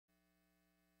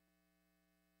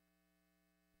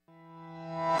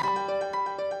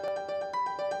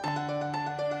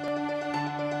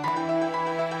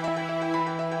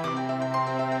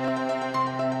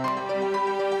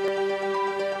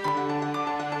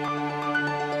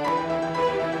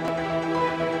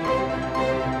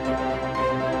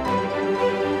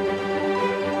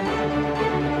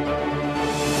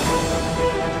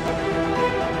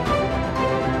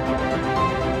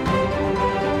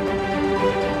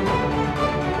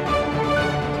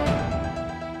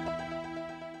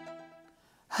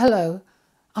Hello,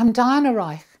 I'm Diana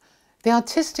Reich, the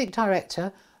Artistic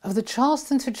Director of the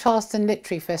Charleston to Charleston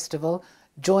Literary Festival,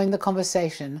 Join the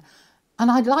Conversation,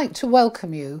 and I'd like to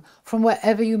welcome you from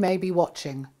wherever you may be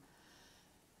watching.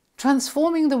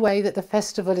 Transforming the way that the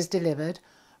festival is delivered,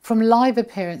 from live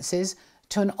appearances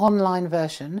to an online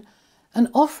version, and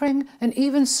offering an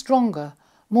even stronger,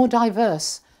 more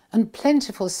diverse and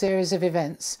plentiful series of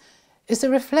events, is a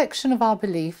reflection of our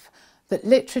belief that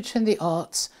literature and the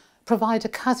arts provide a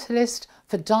catalyst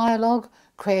for dialogue,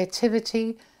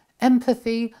 creativity,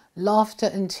 empathy, laughter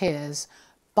and tears,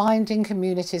 binding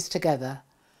communities together.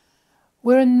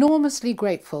 We're enormously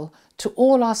grateful to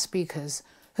all our speakers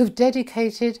who've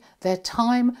dedicated their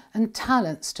time and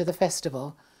talents to the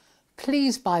festival.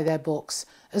 Please buy their books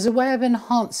as a way of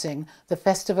enhancing the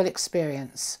festival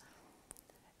experience.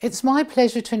 It's my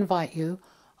pleasure to invite you,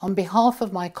 on behalf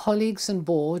of my colleagues and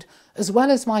board, as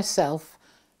well as myself,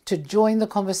 to join the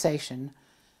conversation.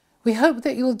 We hope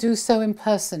that you'll do so in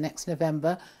person next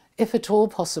November, if at all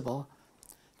possible.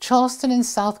 Charleston in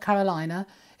South Carolina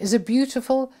is a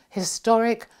beautiful,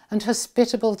 historic and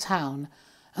hospitable town,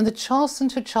 and the Charleston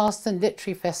to Charleston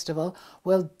Literary Festival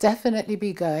will definitely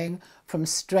be going from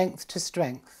strength to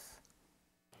strength.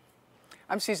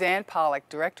 I'm Suzanne Pollack,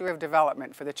 Director of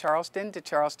Development for the Charleston to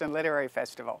Charleston Literary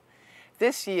Festival.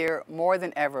 This year, more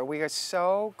than ever, we are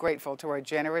so grateful to our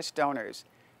generous donors,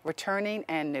 returning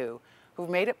and new, who've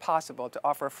made it possible to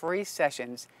offer free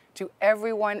sessions to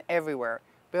everyone everywhere,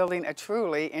 building a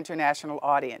truly international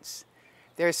audience.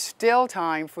 There's still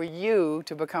time for you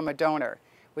to become a donor.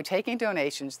 We're taking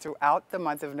donations throughout the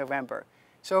month of November.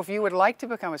 So if you would like to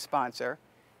become a sponsor,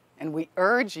 and we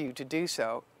urge you to do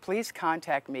so, please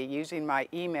contact me using my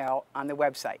email on the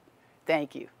website.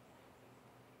 Thank you.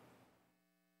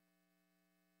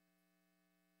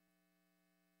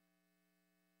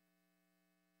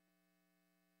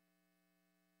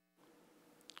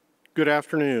 Good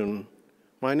afternoon.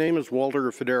 My name is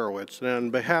Walter Federowitz, and on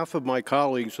behalf of my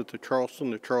colleagues at the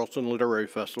Charleston to Charleston Literary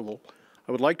Festival,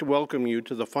 I would like to welcome you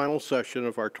to the final session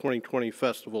of our 2020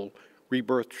 festival,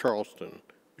 Rebirth Charleston,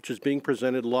 which is being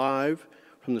presented live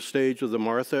from the stage of the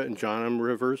Martha and John M.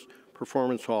 Rivers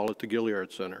Performance Hall at the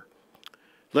Gaillard Center.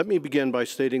 Let me begin by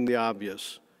stating the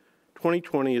obvious.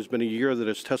 2020 has been a year that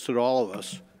has tested all of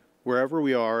us, wherever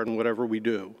we are and whatever we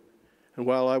do. And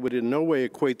while I would in no way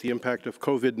equate the impact of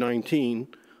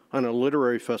COVID-19 on a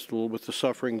literary festival with the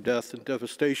suffering, death, and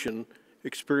devastation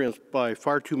experienced by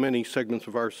far too many segments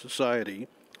of our society,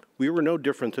 we were no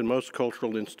different than most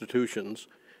cultural institutions,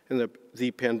 and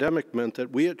the pandemic meant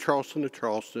that we at Charleston to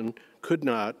Charleston could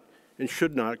not and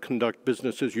should not conduct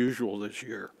business as usual this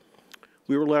year.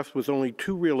 We were left with only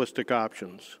two realistic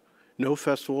options: no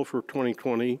festival for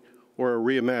 2020 or a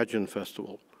reimagined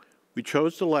festival. We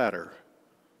chose the latter.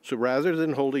 So rather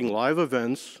than holding live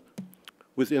events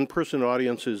with in-person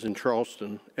audiences in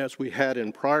Charleston, as we had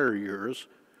in prior years,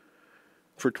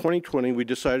 for 2020 we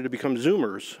decided to become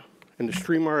Zoomers and to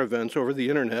stream our events over the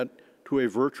internet to a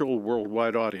virtual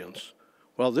worldwide audience.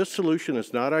 While this solution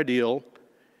is not ideal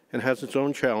and has its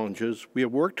own challenges, we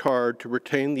have worked hard to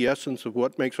retain the essence of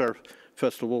what makes our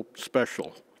festival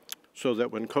special, so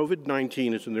that when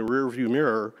COVID-19 is in the rearview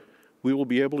mirror, we will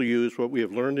be able to use what we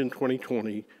have learned in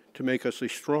 2020 to make us a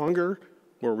stronger,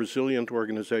 more resilient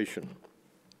organization.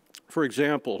 For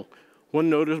example, one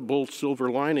notable silver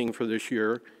lining for this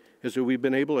year is that we've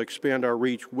been able to expand our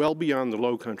reach well beyond the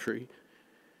Lowcountry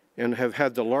and have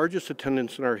had the largest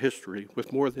attendance in our history,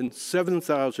 with more than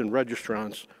 7,000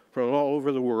 registrants from all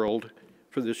over the world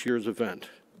for this year's event.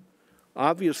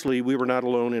 Obviously, we were not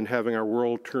alone in having our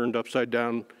world turned upside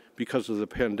down because of the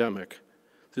pandemic.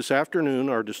 This afternoon,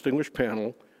 our distinguished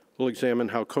panel will examine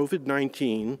how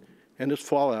COVID-19 and its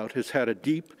fallout has had a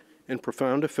deep and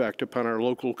profound effect upon our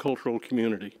local cultural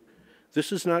community.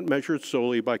 This is not measured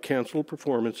solely by canceled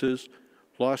performances,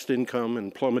 lost income,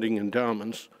 and plummeting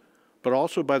endowments, but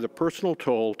also by the personal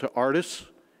toll to artists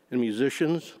and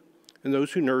musicians and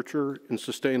those who nurture and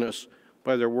sustain us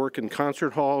by their work in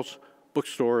concert halls,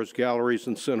 bookstores, galleries,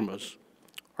 and cinemas.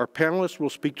 Our panelists will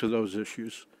speak to those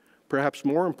issues. Perhaps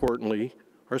more importantly,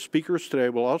 our speakers today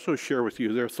will also share with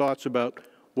you their thoughts about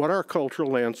what our cultural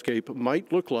landscape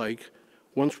might look like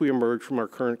once we emerge from our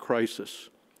current crisis.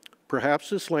 Perhaps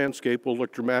this landscape will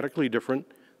look dramatically different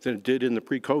than it did in the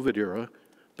pre-COVID era,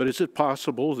 but is it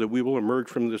possible that we will emerge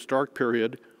from this dark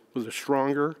period with a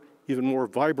stronger, even more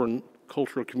vibrant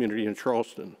cultural community in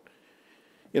Charleston?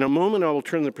 In a moment, I will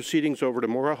turn the proceedings over to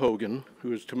Maura Hogan,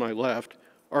 who is to my left,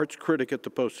 arts critic at the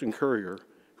Post Courier,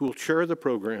 who will chair the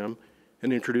program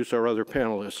and introduce our other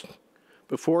panelists.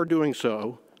 Before doing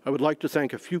so, I would like to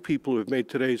thank a few people who have made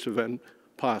today's event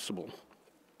possible.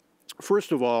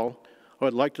 First of all, I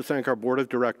would like to thank our board of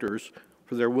directors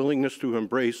for their willingness to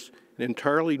embrace an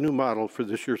entirely new model for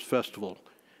this year's festival,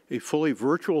 a fully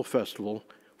virtual festival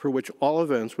for which all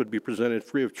events would be presented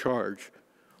free of charge.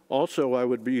 Also, I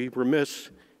would be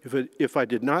remiss if I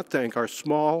did not thank our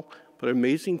small but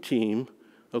amazing team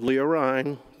of Leah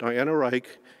Ryan, Diana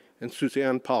Reich, and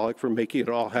Suzanne Pollack for making it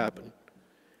all happen.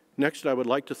 Next, I would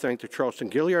like to thank the Charleston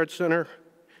Gaillard Center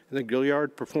and the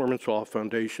Gaillard Performance Hall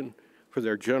Foundation for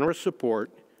their generous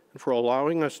support and for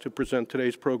allowing us to present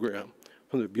today's program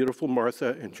from the beautiful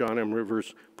Martha and John M.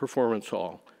 Rivers Performance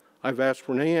Hall. I've asked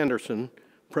Renee Anderson,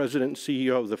 President and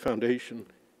CEO of the foundation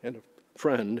and a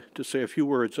friend, to say a few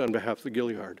words on behalf of the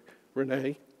Gaillard.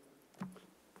 Renee?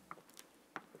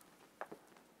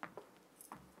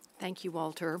 Thank you,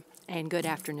 Walter, and good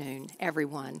afternoon,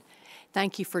 everyone.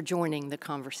 Thank you for joining the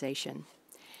conversation.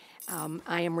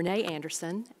 I am Renee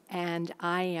Anderson, and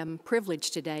I am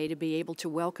privileged today to be able to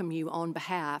welcome you on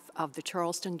behalf of the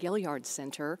Charleston Gaillard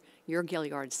Center, your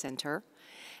Gaillard Center,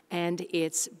 and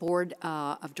its board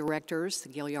of directors, the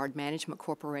Gaillard Management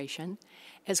Corporation,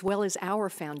 as well as our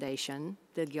foundation,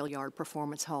 the Gaillard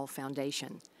Performance Hall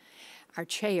Foundation. Our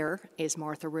chair is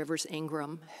Martha Rivers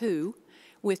Ingram, who,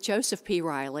 with Joseph P.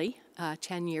 Riley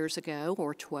 10 years ago,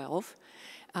 or 12,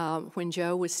 when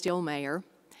Joe was still mayor,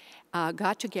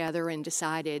 got together and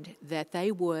decided that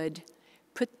they would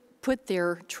put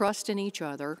their trust in each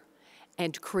other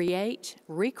and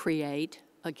recreate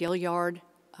a Gaillard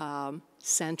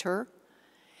Center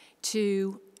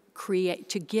to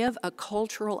give a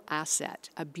cultural asset,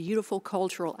 a beautiful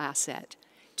cultural asset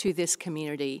to this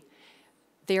community,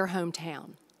 their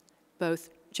hometown, both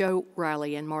Joe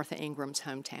Riley and Martha Ingram's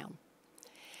hometown.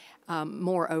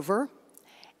 Moreover,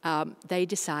 they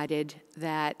decided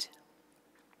that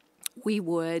we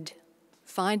would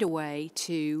find a way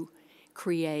to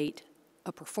create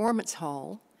a performance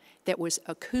hall that was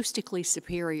acoustically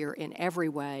superior in every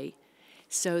way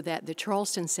so that the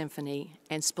Charleston Symphony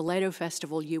and Spoleto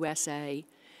Festival USA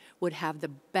would have the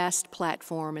best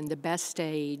platform and the best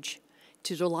stage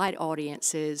to delight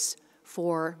audiences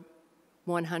for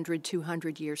 100,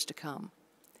 200 years to come.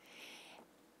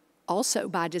 Also,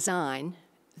 by design,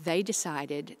 they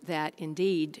decided that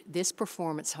indeed this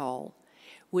performance hall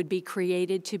would be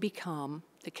created to become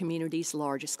the community's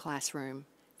largest classroom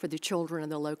for the children of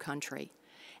the Lowcountry.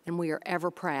 And we are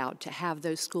ever proud to have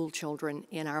those school children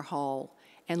in our hall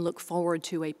and look forward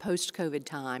to a post-COVID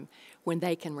time when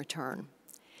they can return.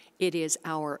 It is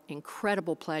our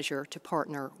incredible pleasure to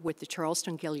partner with the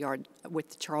Charleston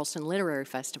Literary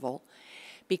Festival,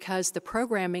 because the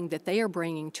programming that they are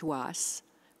bringing to us,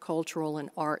 cultural and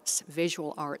arts,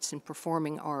 visual arts and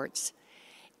performing arts,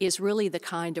 is really the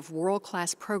kind of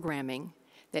world-class programming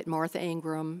that Martha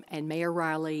Ingram and Mayor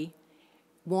Riley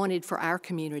wanted for our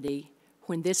community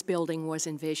when this building was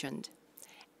envisioned.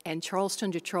 And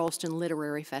Charleston to Charleston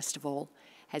Literary Festival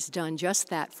has done just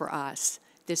that for us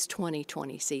this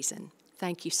 2020 season.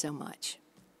 Thank you so much.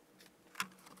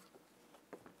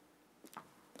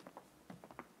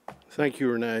 Thank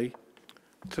you, Renee.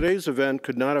 Today's event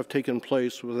could not have taken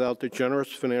place without the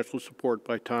generous financial support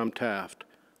by Tom Taft.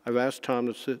 I've asked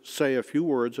Tom to say a few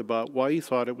words about why he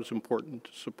thought it was important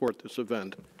to support this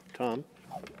event. Tom?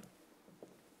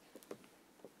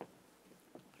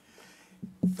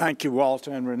 Thank you,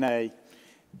 Walter and Renee.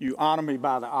 You honor me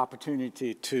by the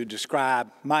opportunity to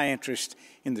describe my interest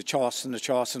in the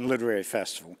Charleston Literary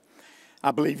Festival.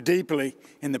 I believe deeply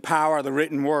in the power of the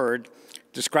written word,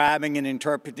 describing and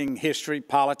interpreting history,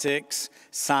 politics,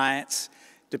 science,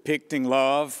 depicting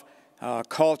love,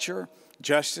 culture,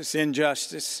 justice,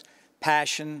 injustice,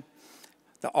 passion,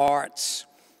 the arts,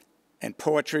 and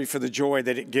poetry for the joy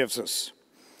that it gives us.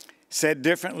 Said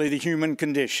differently, the human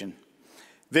condition.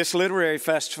 This literary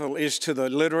festival is to the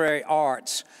literary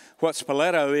arts what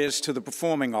Spoleto is to the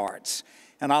performing arts.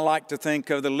 And I like to think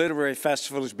of the literary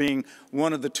festival as being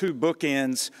one of the two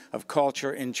bookends of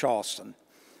culture in Charleston.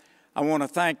 I want to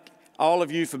thank all of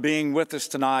you for being with us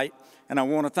tonight, and I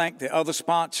want to thank the other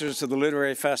sponsors of the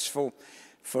Literary Festival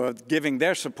for giving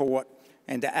their support,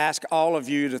 and to ask all of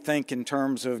you to think in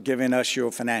terms of giving us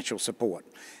your financial support.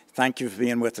 Thank you for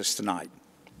being with us tonight.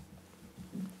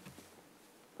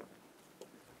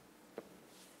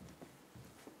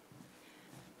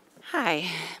 Hi,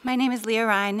 my name is Leah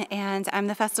Ryan, and I'm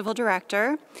the festival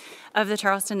director of the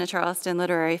Charleston to Charleston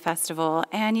Literary Festival.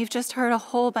 And you've just heard a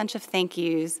whole bunch of thank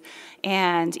yous,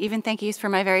 and even thank yous for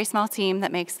my very small team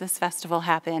that makes this festival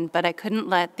happen, but I couldn't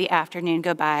let the afternoon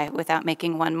go by without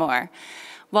making one more.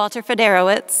 Walter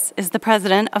Federowitz is the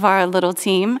president of our little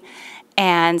team,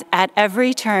 And at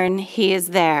every turn, he is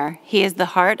there. He is the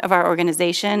heart of our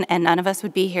organization, and none of us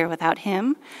would be here without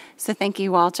him. So thank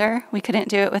you, Walter. We couldn't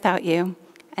do it without you.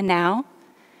 And now,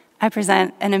 I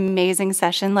present an amazing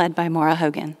session led by Maura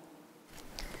Hogan.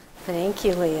 Thank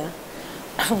you, Leah.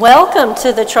 Welcome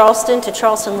to the Charleston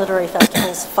Literary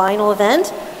Festival's final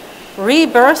event,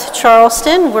 Rebirth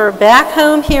Charleston. We're back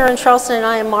home here in Charleston, and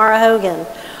I am Maura Hogan,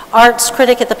 arts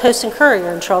critic at the Post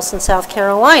Courier in Charleston, South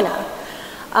Carolina.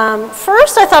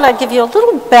 First, I thought I'd give you a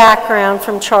little background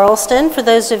from Charleston, for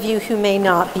those of you who may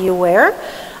not be aware.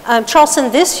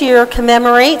 Charleston this year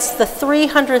commemorates the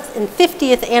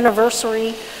 350th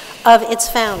anniversary of its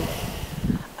founding.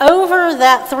 Over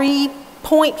that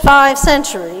 3.5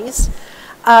 centuries,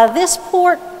 this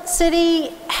port city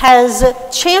has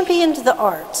championed the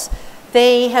arts.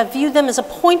 They have viewed them as a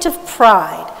point of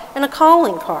pride and a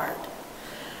calling card.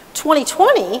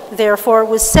 2020, therefore,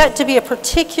 was set to be a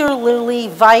particularly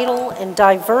vital and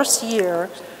diverse year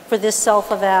for this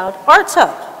self-avowed arts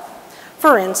hub.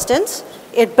 For instance,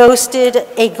 it boasted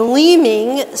a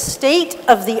gleaming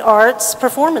state-of-the-arts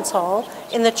performance hall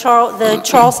in the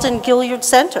Charleston Gaillard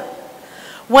Center,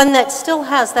 one that still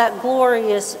has that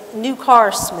glorious new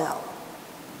car smell.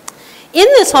 In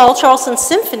this hall, Charleston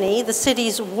Symphony, the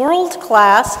city's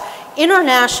world-class,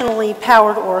 internationally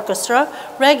powered orchestra,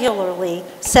 regularly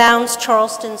sounds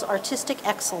Charleston's artistic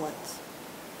excellence.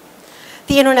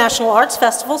 The International Arts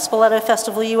Festival, Spoleto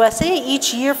Festival USA,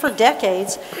 each year for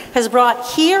decades has brought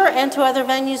here and to other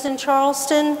venues in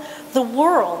Charleston the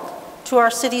world to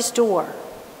our city's door.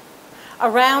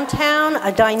 Around town,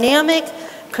 a dynamic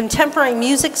contemporary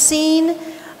music scene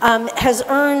has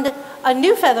earned a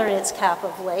new feather in its cap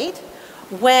of late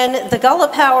when the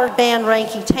Gullah-powered band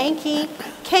Ranky Tanky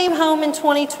came home in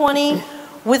 2020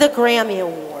 with a Grammy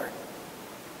Award.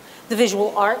 The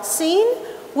visual arts scene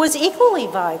was equally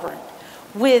vibrant,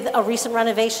 with a recent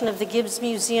renovation of the Gibbs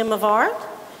Museum of Art,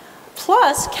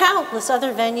 plus countless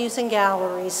other venues and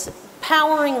galleries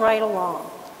powering right along.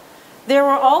 There were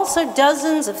also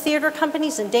dozens of theater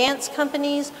companies and dance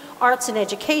companies, arts and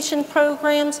education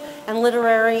programs, and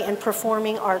literary and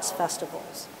performing arts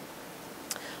festivals.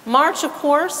 March, of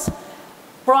course,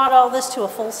 brought all this to a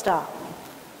full stop.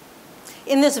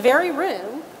 In this very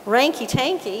room, Ranky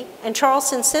Tanky and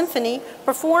Charleston Symphony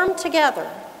performed together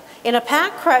to a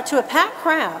packed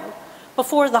crowd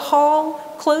before the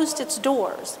hall closed its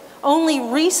doors, only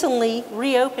recently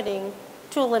reopening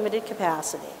to a limited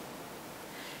capacity.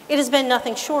 It has been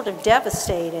nothing short of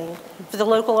devastating for the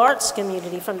local arts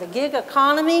community, from the gig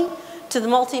economy to the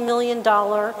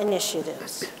multi-million-dollar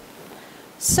initiatives.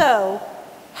 So,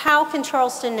 how can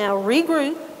Charleston now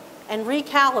regroup and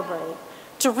recalibrate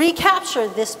to recapture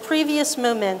this previous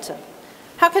momentum?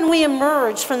 How can we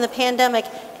emerge from the pandemic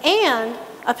and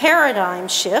a paradigm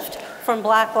shift from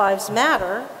Black Lives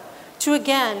Matter to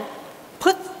again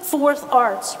put forth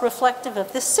arts reflective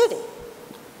of this city?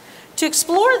 To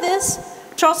explore this,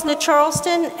 Charleston to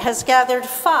Charleston has gathered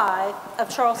 5 of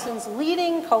Charleston's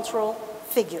leading cultural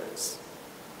figures.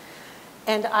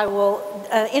 And I will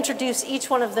introduce each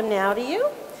one of them now to you.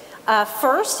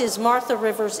 First is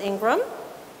Rivers Ingram.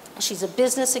 She's a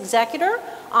business executive,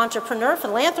 entrepreneur,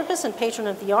 philanthropist, and patron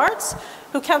of the arts,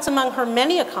 who counts among her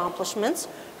many accomplishments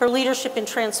her leadership in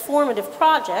transformative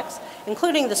projects,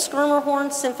 including the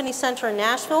Schermerhorn Symphony Center in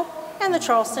Nashville and the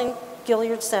Charleston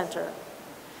Gaillard Center.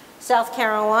 South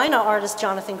Carolina artist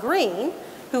Jonathan Green,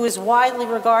 who is widely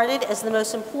regarded as one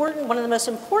of the most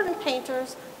important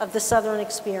painters of the Southern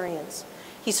experience.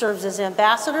 He serves as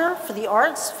ambassador for the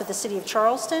arts for the city of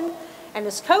Charleston and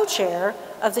is co-chair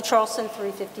of the Charleston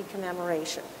 350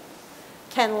 commemoration.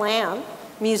 Ken Lamb,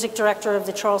 music director of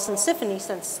the Charleston Symphony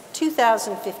since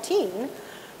 2015,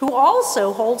 who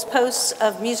also holds posts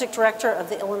of music director of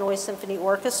the Illinois Symphony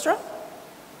Orchestra,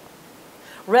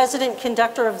 resident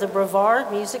conductor of the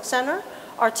Brevard Music Center,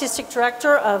 artistic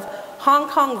director of Hong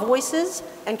Kong Voices,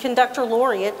 and conductor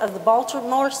laureate of the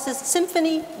Baltimore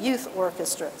Symphony Youth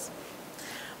Orchestras.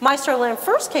 Maestro Lamb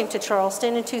first came to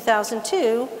Charleston in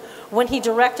 2002 when he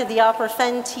directed the opera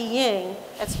Fen Ti Ying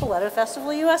at Spoleto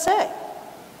Festival USA.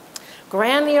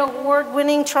 Grammy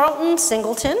Award-winning Charlton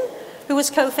Singleton, who was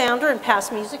co-founder and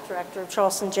past music director of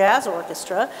Charleston Jazz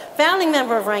Orchestra, founding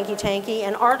member of Ranky Tanky,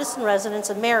 and artist-in-residence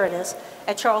emeritus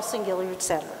at Charleston Gaillard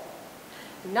Center.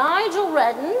 Nigel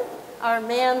Redden, our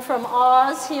man from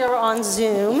Oz here on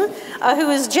Zoom, who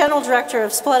is general director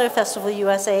of Spoleto Festival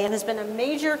USA and has been a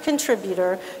major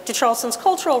contributor to Charleston's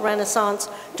cultural renaissance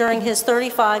during his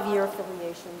 35-year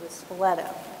affiliation with Spoleto.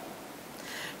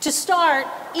 To start,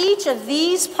 each of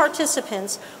these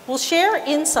participants will share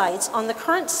insights on the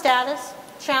current status,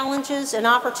 challenges, and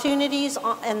opportunities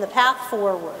and the path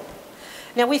forward.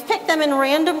 Now, we've picked them in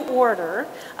random order,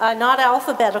 not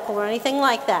alphabetical or anything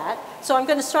like that. So I'm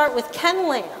going to start with Ken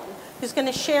Lamb, who's going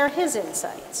to share his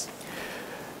insights.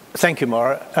 Thank you,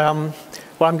 Maura.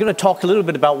 Well, I'm going to talk a little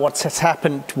bit about what has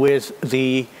happened with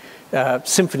the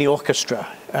symphony orchestra,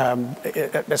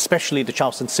 especially the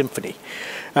Charleston Symphony.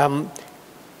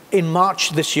 In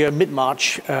March this year,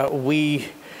 mid-March, we,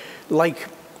 like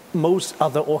most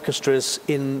other orchestras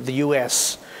in the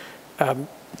US,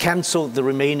 canceled the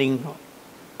remaining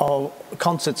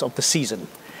concerts of the season.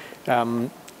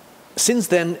 Since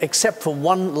then, except for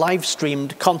one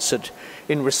live-streamed concert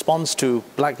in response to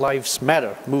Black Lives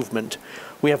Matter movement,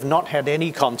 we have not had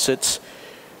any concerts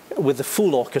with the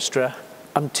full orchestra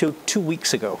until 2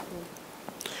 weeks ago.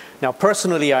 Now,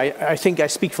 personally, I think I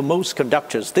speak for most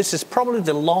conductors. This is probably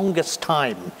the longest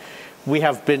time we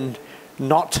have been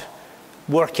not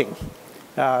working,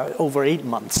 over 8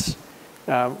 months.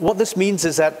 What this means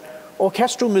is that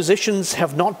orchestral musicians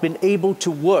have not been able to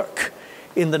work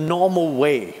in the normal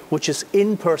way, which is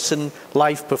in-person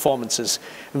live performances.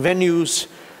 Venues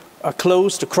are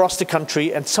closed across the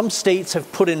country, and some states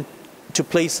have put into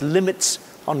place limits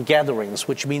on gatherings,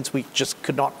 which means we just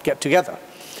could not get together.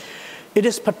 It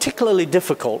is particularly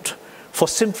difficult for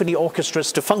symphony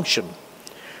orchestras to function.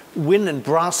 Wind and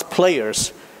brass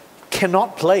players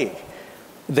cannot play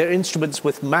their instruments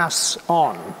with masks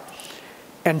on,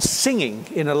 and singing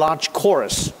in a large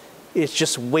chorus is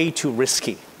just way too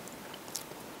risky.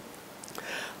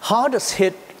 Hardest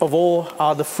hit of all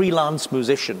are the freelance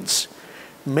musicians.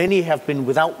 Many have been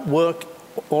without work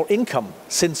or income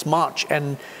since March,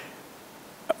 and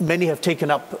many have taken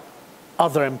up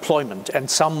other employment, and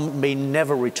some may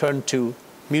never return to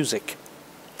music.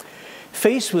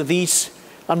 Faced with these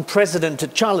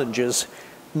unprecedented challenges,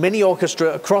 many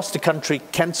orchestras across the country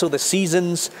cancel their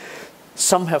seasons.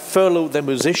 Some have furloughed their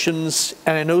musicians,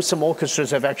 and I know some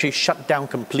orchestras have actually shut down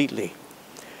completely.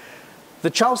 The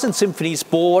Charleston Symphony's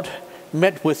board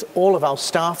met with all of our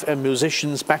staff and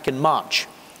musicians back in March,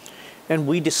 and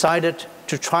we decided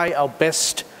to try our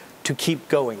best to keep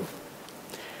going.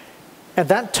 At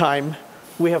that time,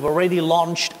 we have already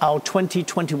launched our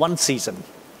 2021 season,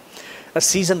 a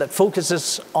season that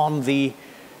focuses on the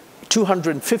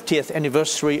 250th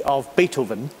anniversary of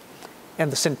Beethoven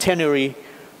and the centenary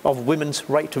of women's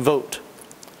right to vote.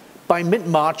 By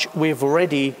mid-March, we have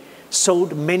already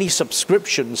sold many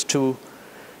subscriptions to,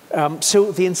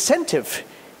 so the incentive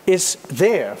is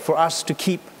there for us to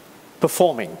keep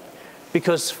performing,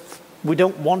 because we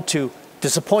don't want to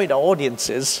disappoint our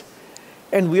audiences,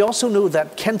 and we also know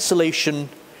that cancellation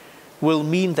will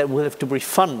mean that we'll have to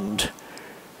refund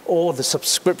all the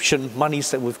subscription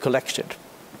monies that we've collected.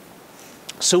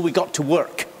 So we got to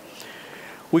work.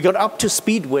 We got up to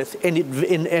speed with and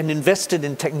invested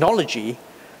in technology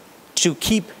to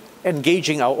keep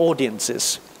engaging our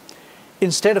audiences.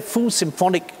 Instead of full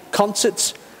symphonic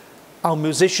concerts, our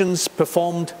musicians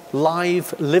performed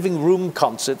live living room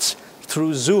concerts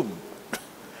through Zoom.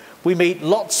 We made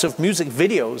lots of music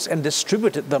videos and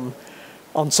distributed them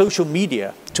on social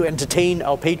media to entertain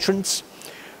our patrons.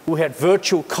 We had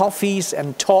virtual coffees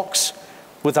and talks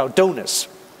with our donors.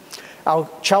 Our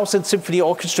Charleston Symphony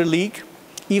Orchestra League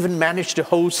even managed to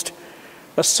host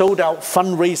a sold-out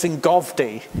fundraising golf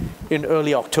day in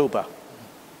early October.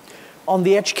 On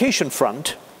the education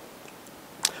front,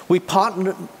 we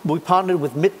partnered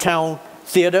with Midtown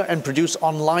Theater and produced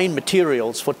online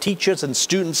materials for teachers and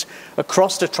students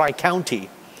across the Tri-County.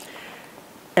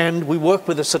 And we worked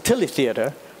with the Satilli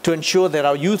Theater to ensure that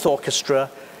our youth orchestra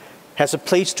has a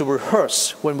place to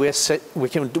rehearse when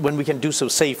we can do so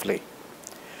safely.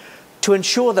 To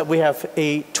ensure that we have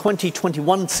a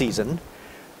 2021 season,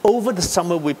 over the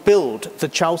summer we built the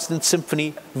Charleston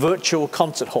Symphony Virtual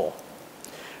Concert Hall,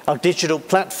 our digital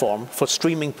platform for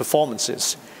streaming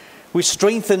performances. We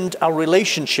strengthened our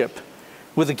relationship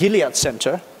with the Gaillard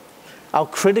Center, our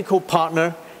critical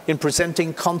partner in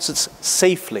presenting concerts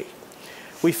safely.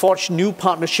 We forged new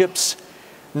partnerships,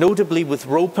 notably with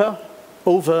ROPA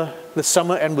over the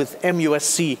summer and with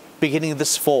MUSC beginning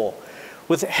this fall,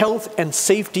 with health and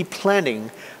safety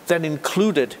planning that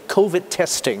included COVID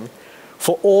testing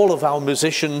for all of our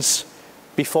musicians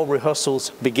before rehearsals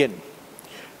begin.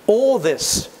 All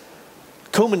this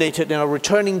culminated in our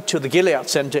returning to the Gaillard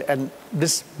Center and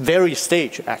this very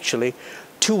stage, actually,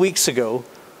 2 weeks ago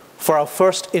for our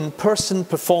first in-person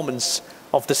performance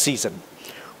of the season.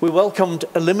 We welcomed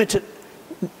a limited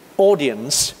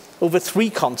audience over 3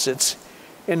 concerts,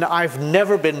 and I've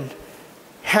never been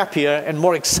happier and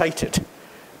more excited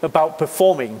about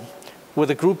performing with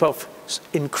a group of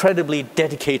incredibly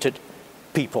dedicated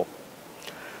people.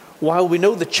 While we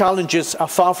know the challenges are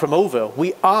far from over,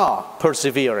 we are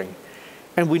persevering,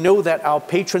 And we know that our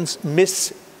patrons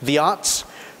miss the arts.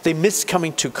 They miss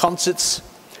coming to concerts.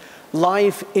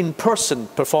 Live in-person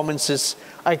performances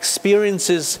are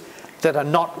experiences that are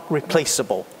not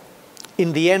replaceable.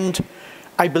 In the end,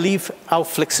 I believe our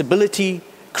flexibility,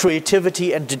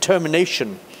 creativity, and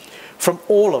determination from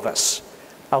all of us,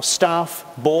 our staff,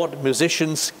 board,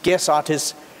 musicians, guest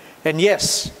artists, and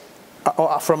yes,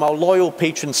 from our loyal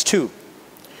patrons too.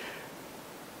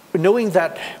 Knowing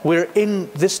that we're in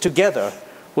this together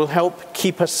will help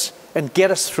keep us and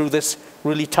get us through this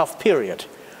really tough period.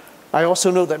 I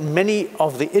also know that many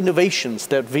of the innovations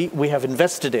that we have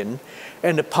invested in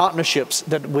and the partnerships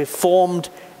that we've formed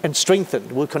and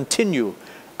strengthened will continue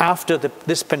after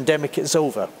this pandemic is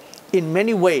over. In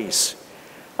many ways,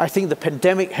 I think the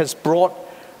pandemic has brought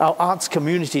our arts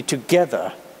community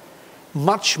together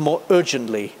much more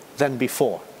urgently than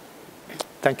before.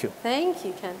 Thank you. Thank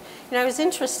you, Ken. You know, I was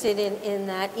interested in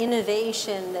that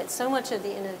innovation, that so much of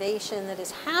the innovation that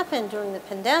has happened during the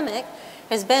pandemic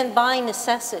has been by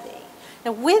necessity.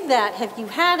 Now with that, have you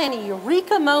had any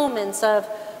eureka moments of,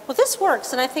 well, this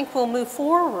works, and I think we'll move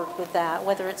forward with that,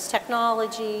 whether it's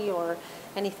technology or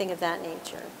anything of that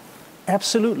nature?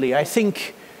 Absolutely. I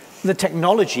think the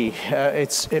technology,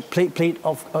 it played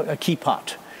a key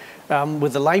part.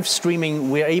 With the live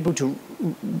streaming, we're able to,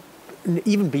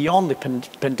 even beyond the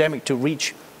pandemic, to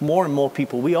reach more and more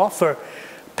people. We offer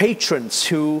patrons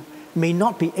who may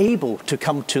not be able to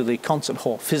come to the concert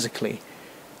hall physically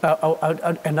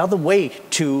another way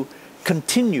to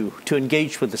continue to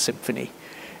engage with the symphony.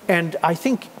 And I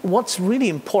think what's really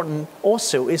important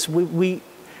also is we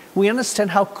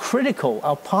understand how critical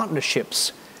our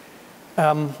partnerships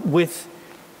with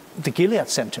the Gaillard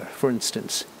Center, for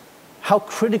instance, how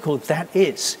critical that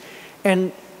is.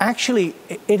 And actually,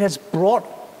 it has brought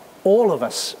all of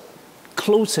us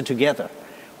closer together,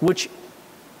 which,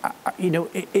 you know,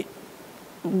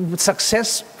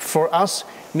 success for us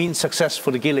means success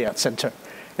for the Gaillard Center,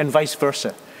 and vice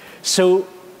versa. So,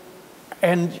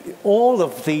 and all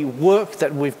of the work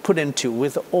that we've put into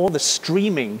with all the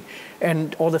streaming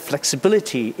and all the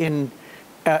flexibility in,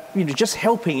 you know, just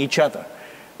helping each other.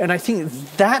 And I think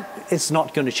that is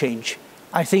not going to change.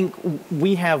 I think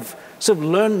we have sort of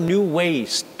learned new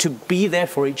ways to be there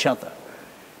for each other.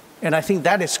 And I think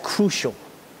that is crucial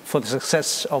for the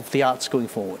success of the arts going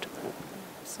forward.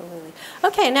 Absolutely.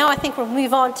 Okay, now I think we'll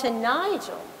move on to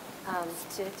Nigel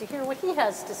to hear what he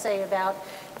has to say about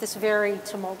this very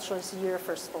tumultuous year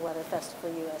for Spoleto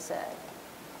Festival USA.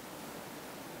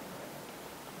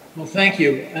 Well, thank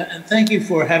you. And thank you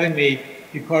for having me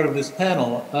be part of this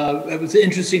panel. It was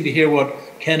interesting to hear what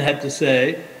Ken had to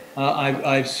say.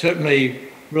 I've certainly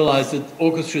realized that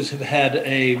orchestras have had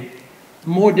a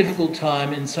more difficult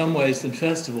time in some ways than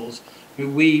festivals.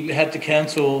 We had to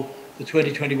cancel the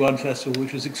 2021 festival,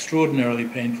 which was extraordinarily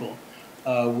painful.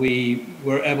 We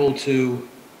were able to,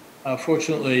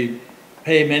 fortunately,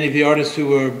 pay many of the artists who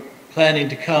were planning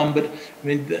to come, but I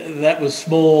mean, that was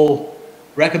small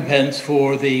recompense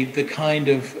for the kind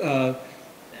of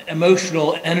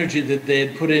emotional energy that they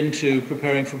had put into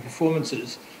preparing for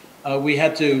performances. We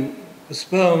had to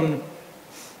postpone.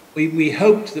 We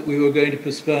hoped that we were going to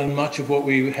postpone much of what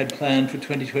we had planned for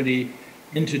 2020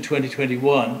 into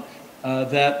 2021.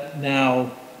 That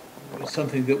now is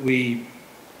something that we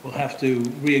will have to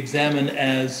re-examine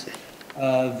as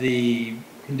the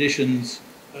conditions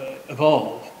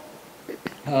evolve.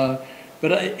 But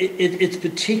it's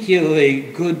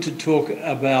particularly good to talk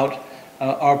about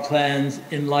our plans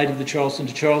in light of the Charleston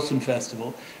to Charleston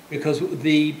Festival, because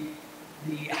the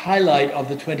highlight of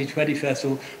the 2020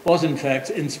 festival was in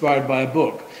fact inspired by a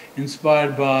book,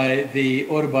 inspired by the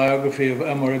autobiography of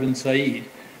Omar ibn Said,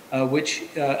 which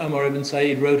Omar ibn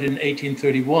Said wrote in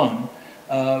 1831.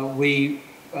 We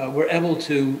were able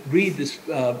to read this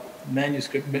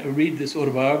manuscript, read this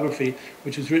autobiography,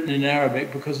 which was written in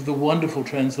Arabic, because of the wonderful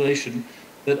translation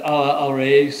that Ala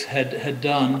al-Rais had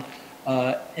done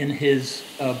in his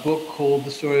book called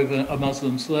The Story of a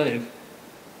Muslim Slave.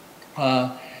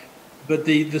 But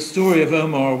the story of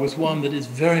Omar was one that is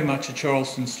very much a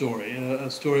Charleston story, a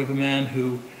story of a man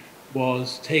who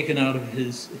was taken out of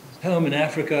his home in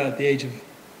Africa at the age of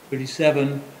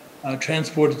 37,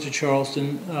 transported to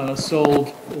Charleston,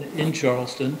 sold in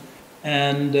Charleston,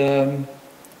 and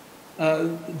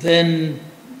then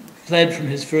fled from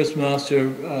his first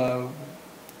master,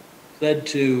 fled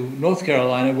to North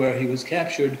Carolina, where he was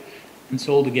captured and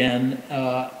sold again,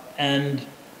 and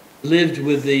lived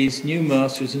with these new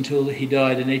masters until he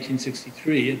died in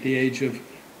 1863 at the age of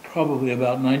probably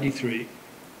about 93.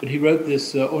 But he wrote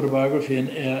this autobiography in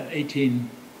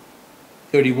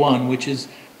 1831, which is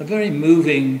a very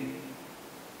moving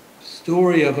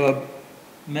story of a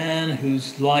man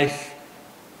whose life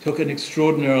took an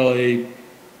extraordinarily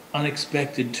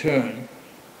unexpected turn.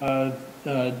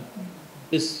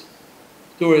 This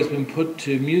story has been put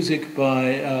to music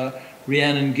by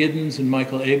Rhiannon Giddens and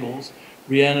Michael Abels.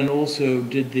 Rhiannon also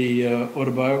did the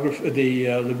autobiography, the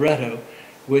libretto,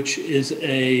 which is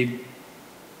a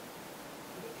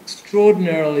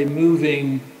extraordinarily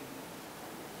moving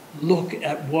look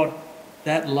at what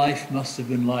that life must have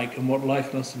been like, and what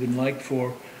life must have been like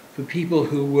for people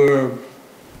who were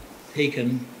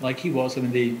taken like he was. I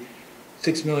mean, the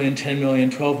 6 million, 10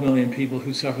 million, 12 million people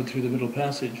who suffered through the Middle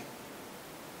Passage.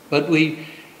 But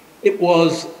it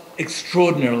was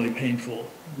extraordinarily painful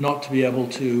not to be able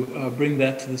to bring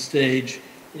that to the stage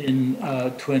in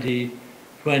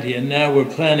 2020. And now we're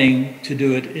planning to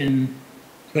do it in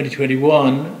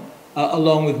 2021,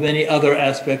 along with many other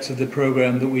aspects of the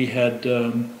program that we had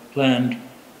planned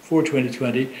for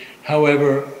 2020.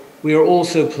 However, we are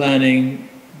also planning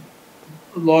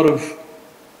a lot of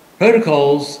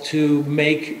protocols to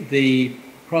make the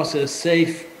process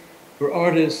safe for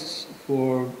artists,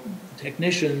 for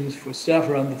technicians, for staff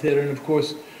around the theater, and of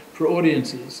course for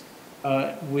audiences.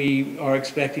 We are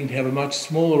expecting to have a much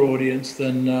smaller audience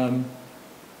than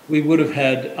we would have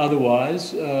had otherwise,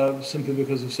 simply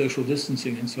because of social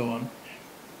distancing and so on.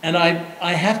 And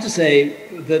I have to say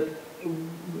that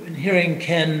in hearing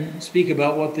Ken speak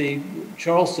about what the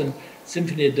Charleston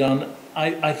Symphony had done,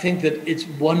 I think that it's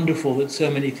wonderful that so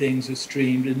many things are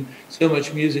streamed and so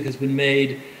much music has been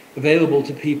made available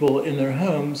to people in their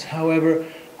homes. However,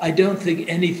 I don't think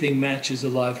anything matches a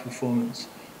live performance.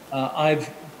 I've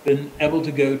been able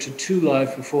to go to 2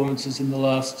 live performances in the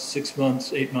last 6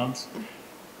 months, 8 months.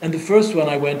 And the first one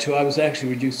I went to, I was actually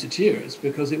reduced to tears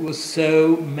because it was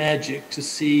so magic to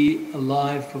see a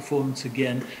live performance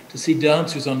again, to see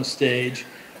dancers on a stage.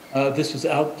 This was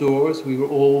outdoors. We were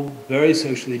all very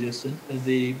socially distant.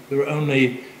 There were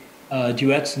only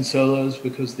duets and solos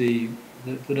because the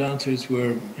dancers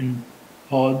were in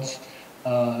pods.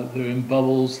 They're in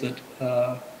bubbles that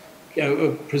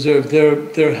preserve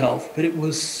their health. But it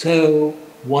was so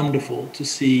wonderful to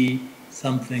see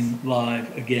something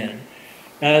live again.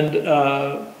 And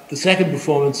the second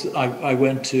performance I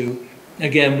went to,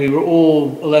 again, we were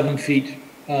all 11 feet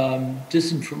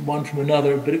distant from one from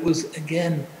another, but it was,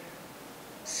 again,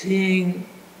 seeing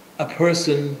a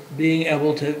person being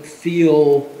able to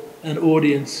feel an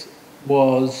audience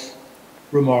was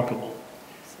remarkable.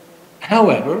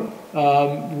 However,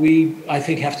 we, I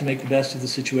think, have to make the best of the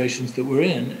situations that we're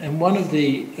in. And one of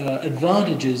the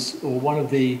advantages, or one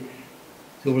of the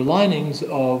silver linings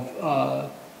of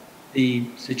the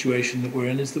situation that we're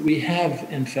in, is that we have,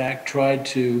 in fact, tried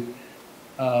to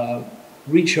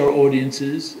reach our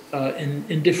audiences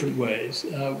in different ways.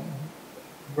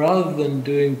 Rather than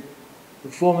doing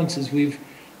performances, we've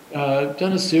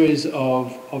done a series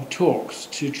of talks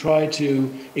to try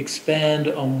to expand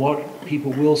on what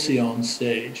people will see on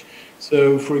stage.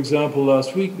 So, for example,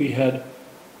 last week we had,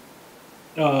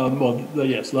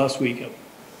 last week,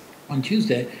 on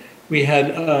Tuesday, we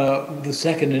had the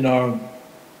second in our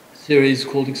series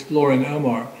called Exploring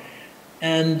Omar.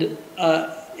 And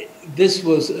this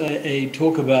was a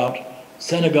talk about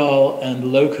Senegal and the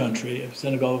Lowcountry.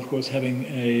 Senegal, of course, having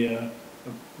a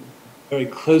very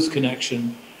close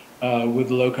connection with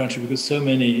the Lowcountry because so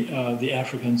many the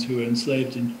Africans who were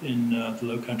enslaved in the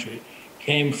Lowcountry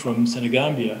came from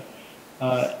Senegambia.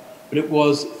 But it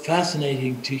was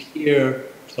fascinating to hear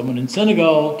someone in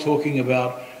Senegal talking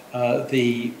about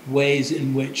the ways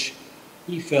in which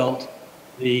he felt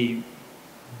the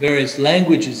various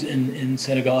languages in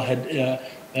Senegal had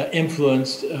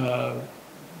influenced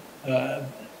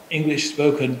English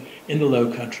spoken in the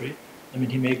Lowcountry. I mean,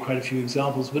 he made quite a few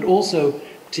examples, but also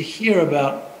to hear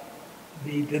about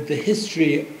the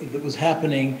history that was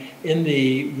happening in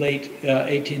the late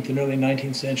 18th and early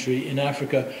 19th century in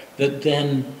Africa that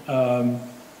then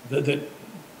that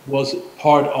was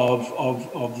part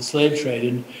of the slave trade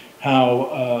and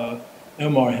how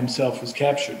Omar himself was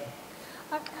captured.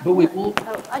 But we will.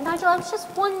 Nigel, I was just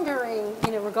wondering,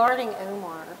 regarding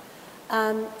Omar,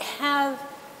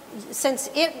 since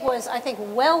it was, I think,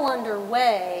 well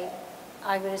underway,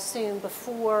 I would assume,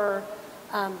 before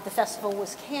the festival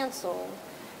was canceled,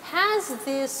 has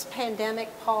this pandemic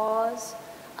pause,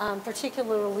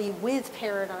 particularly with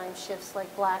paradigm shifts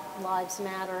like Black Lives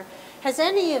Matter, has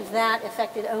any of that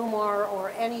affected Omar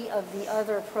or any of the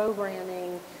other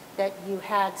programming that you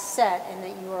had set and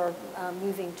that you are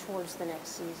moving towards the next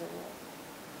season?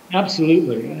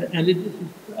 Absolutely.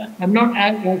 And I'm not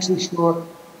actually sure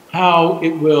how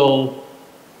it will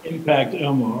impact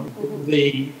Omar. Mm-hmm.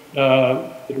 The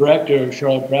director,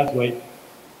 Charlotte Brathwaite,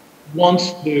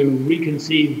 wants to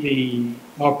reconceive the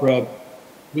opera,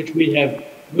 which we have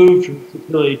moved from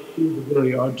Cicely to the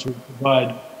Gaillard to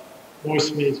provide more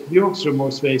space for the orchestra,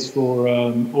 more space for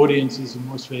audiences, and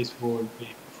more space for the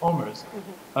performers.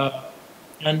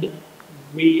 And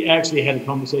we actually had a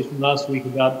conversation last week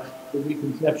about the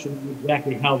reconception of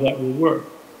exactly how that will work.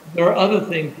 There are other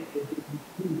things that we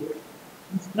can do.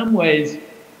 In some ways,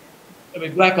 I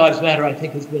mean, Black Lives Matter, I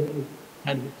think, has been a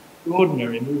kind of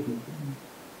extraordinary movement.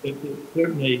 It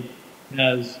certainly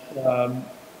has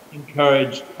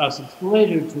encouraged us at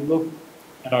Spoleto to look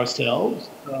at ourselves,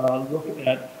 look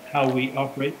at how we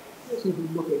operate, also to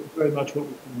look at very much what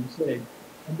we're trying to say.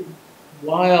 And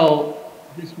while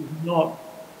this was not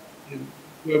the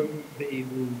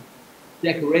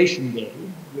Decoration Day,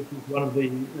 which is one of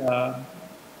the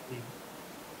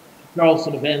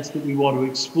Charleston events that we want to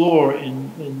explore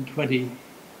in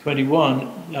 2021,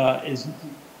 is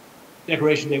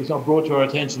Decoration Day was not brought to our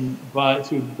attention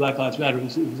through Black Lives Matter. It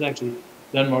was actually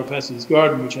Denmark Festivals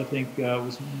Garden, which I think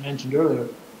was mentioned earlier.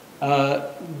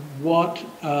 What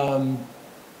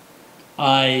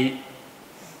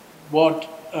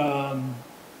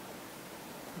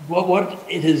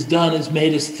it has done is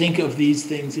made us think of these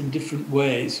things in different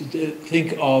ways,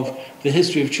 think of the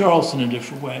history of Charleston in a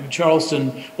different way. I mean,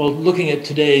 Charleston, well, looking at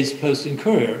today's Post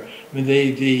Courier, I mean,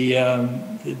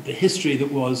 the history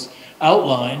that was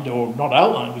outlined, or not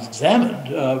outlined, was examined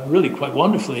really quite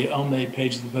wonderfully on the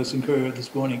pages of the Post Courier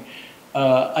this morning,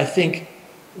 I think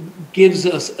gives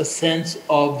us a sense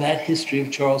of that history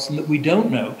of Charleston that we don't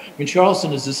know. I mean,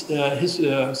 Charleston is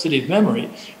a city of memory,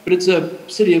 but it's a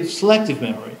city of selective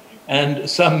memory. And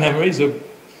some memories are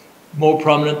more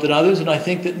prominent than others. And I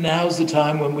think that now's the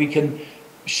time when we can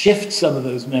shift some of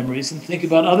those memories and think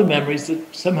about other memories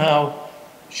that somehow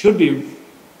should be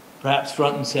perhaps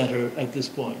front and center at this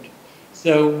point.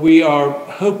 So we are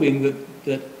hoping that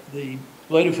the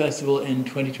Spoleto Festival in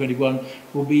 2021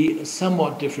 will be a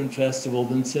somewhat different festival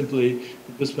than simply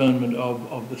the postponement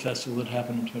of the festival that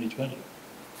happened in 2020.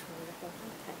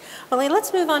 Well,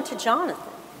 let's move on to Jonathan.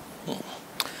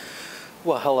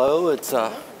 Well, hello. It's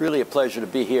really a pleasure to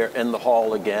be here in the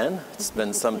hall again. It's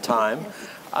been some time.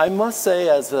 I must say,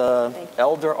 as an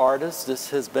elder artist, this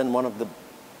has been one of the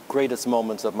greatest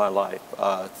moments of my life.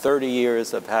 30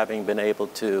 years of having been able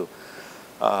to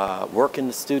work in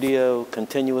the studio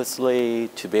continuously,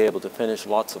 to be able to finish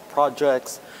lots of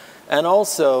projects. And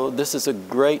also, this is a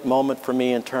great moment for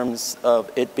me in terms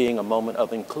of it being a moment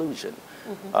of inclusion.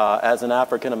 As an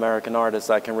African-American artist,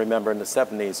 I can remember in the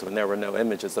 70s when there were no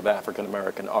images of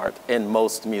African-American art in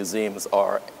most museums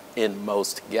or in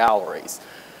most galleries.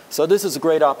 So this is a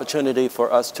great opportunity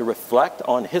for us to reflect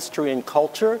on history and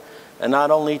culture, and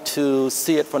not only to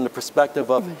see it from the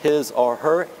perspective of his or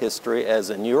her history as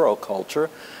in Euroculture,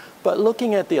 but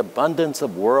looking at the abundance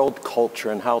of world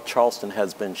culture and how Charleston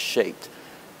has been shaped.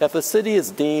 If a city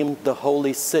is deemed the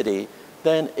holy city,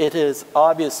 then it is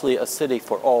obviously a city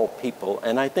for all people.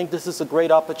 And I think this is a great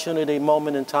opportunity,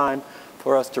 moment in time,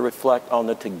 for us to reflect on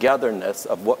the togetherness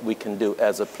of what we can do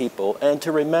as a people, and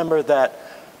to remember that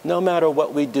no matter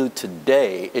what we do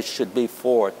today, it should be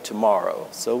for tomorrow.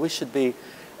 So we should be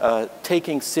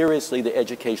taking seriously the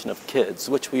education of kids,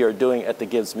 which we are doing at the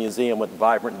Gibbs Museum with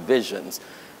Vibrant Visions,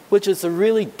 which is a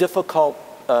really difficult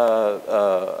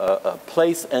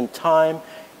place and time,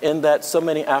 in that so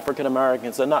many African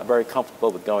Americans are not very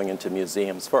comfortable with going into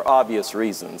museums for obvious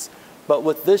reasons. But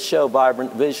with this show,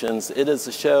 Vibrant Visions, it is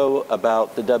a show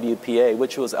about the WPA,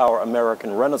 which was our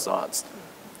American Renaissance.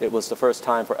 It was the first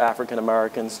time for African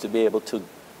Americans to be able to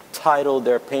title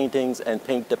their paintings and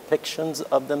paint depictions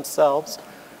of themselves.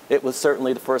 It was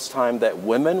certainly the first time that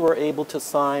women were able to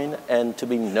sign and to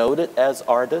be noted as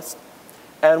artists.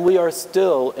 And we are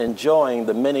still enjoying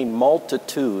the many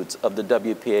multitudes of the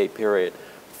WPA period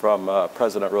from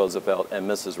President Roosevelt and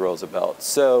Mrs. Roosevelt.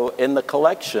 So in the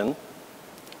collection,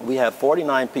 we have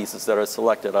 49 pieces that are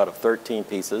selected out of 13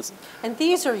 pieces. And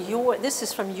these are this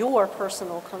is from your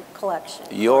personal collection.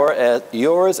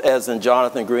 Yours, as in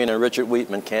Jonathan Green and Richard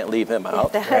Wheatman, can't leave him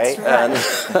out. That's right.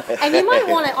 And you might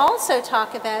want to also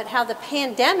talk about how the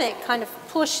pandemic kind of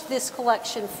pushed this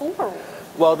collection forward.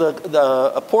 Well,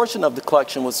 a portion of the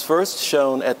collection was first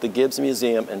shown at the Gibbs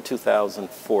Museum in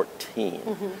 2014.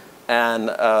 And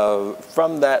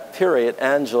from that period,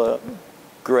 Angela,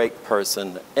 great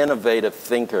person, innovative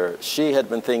thinker, she had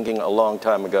been thinking a long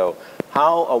time ago,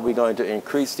 how are we going to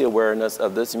increase the awareness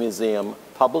of this museum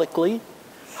publicly?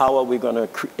 How are we going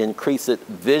to increase it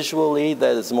visually,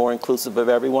 that is more inclusive of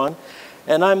everyone?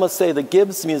 And I must say the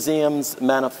Gibbs Museum's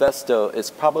manifesto is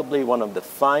probably one of the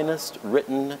finest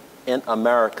written in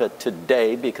America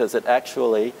today, because it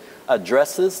actually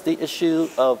addresses the issue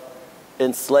of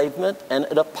enslavement, and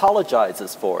it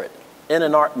apologizes for it in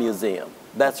an art museum.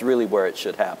 That's really where it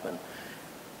should happen.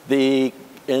 The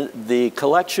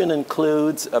collection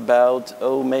includes about,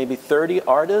 maybe 30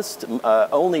 artists,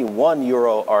 only one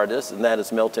Euro artist, and that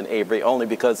is Milton Avery, only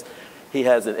because he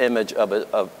has an image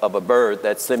of a bird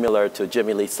that's similar to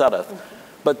Jimmy Lee Sudduth.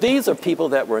 But these are people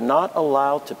that were not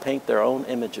allowed to paint their own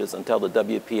images until the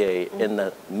WPA in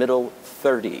the middle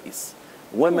 30s.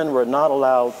 Women were not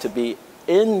allowed to be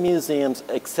in museums,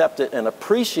 accepted and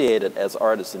appreciated as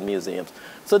artists in museums.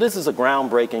 So this is a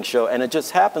groundbreaking show, and it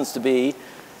just happens to be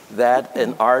that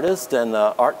an artist and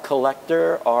an art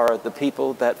collector are the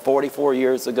people that 44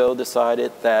 years ago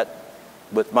decided that,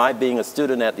 with my being a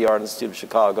student at the Art Institute of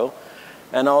Chicago,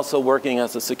 and also working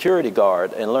as a security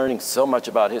guard and learning so much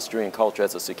about history and culture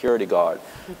as a security guard,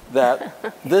 that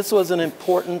this was an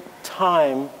important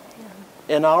time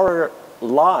in our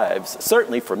lives.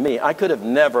 Certainly for me, I could have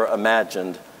never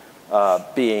imagined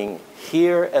being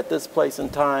here at this place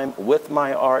and time with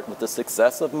my art, with the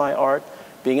success of my art,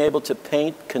 being able to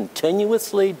paint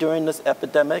continuously during this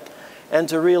epidemic, and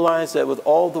to realize that with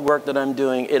all the work that I'm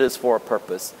doing, it is for a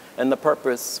purpose. And the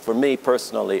purpose for me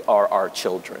personally are our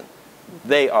children.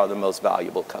 They are the most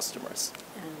valuable customers.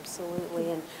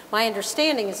 Absolutely. And my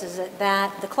understanding is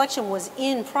that the collection was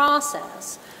in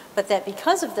process, but that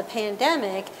because of the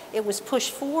pandemic, it was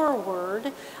pushed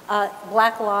forward.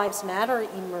 Black Lives Matter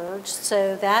emerged,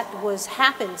 so that was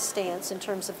happenstance in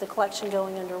terms of the collection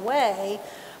going underway.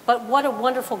 But what a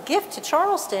wonderful gift to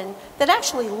Charleston that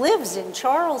actually lives in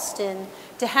Charleston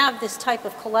to have this type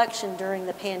of collection during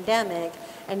the pandemic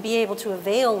and be able to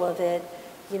avail of it,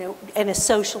 you know, in a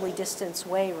socially distanced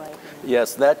way right now.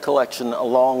 Yes, that collection,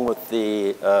 along with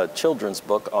the children's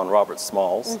book on Robert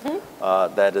Smalls,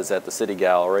 that is at the City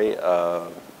Gallery,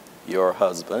 your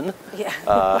husband,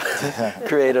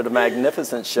 created a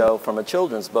magnificent show from a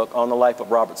children's book on the life of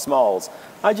Robert Smalls.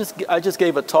 I just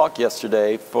gave a talk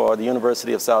yesterday for the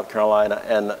University of South Carolina,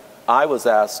 and I was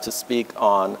asked to speak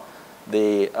on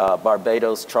the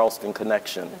Barbados-Charleston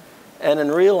connection. And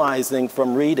in realizing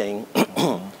from reading,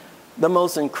 the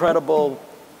most incredible,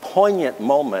 poignant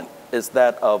moment is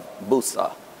that of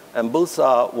Busa. And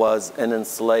Busa was an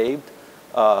enslaved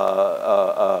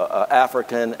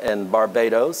African in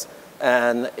Barbados,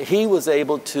 and he was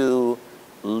able to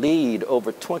lead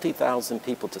over 20,000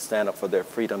 people to stand up for their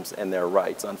freedoms and their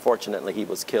rights. Unfortunately, he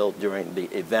was killed during the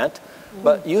event.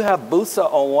 But you have Busa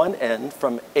on one end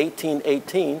from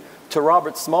 1818 to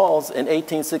Robert Smalls in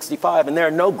 1865, and there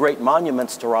are no great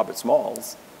monuments to Robert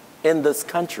Smalls in this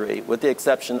country, with the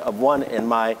exception of one in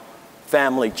my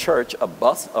family church, a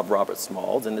bust of Robert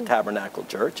Smalls in the Tabernacle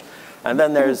Church. And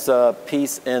then there's a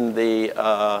piece in the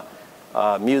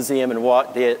museum in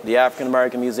the African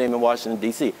American Museum in Washington,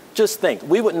 D.C. Just think,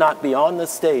 we would not be on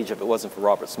this stage if it wasn't for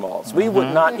Robert Smalls. We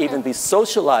would not even be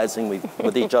socializing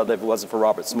with each other if it wasn't for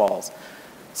Robert Smalls.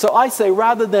 So I say,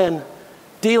 rather than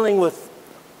dealing with,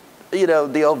 you know,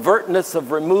 the overtness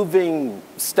of removing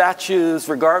statues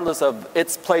regardless of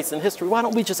its place in history, why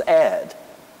don't we just add?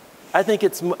 I think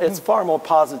it's far more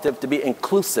positive to be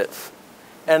inclusive.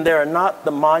 And there are not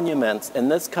the monuments in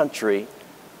this country,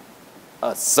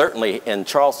 certainly in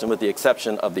Charleston, with the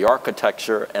exception of the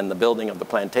architecture and the building of the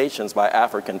plantations by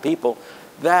African people,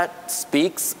 that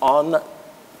speaks on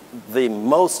the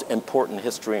most important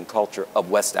history and culture of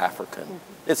West African.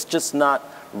 It's just not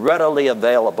readily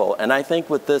available. And I think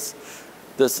with this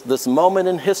moment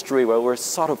in history where we're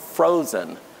sort of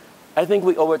frozen, I think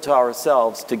we owe it to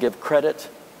ourselves to give credit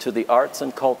to the arts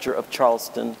and culture of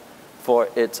Charleston for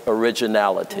its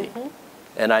originality.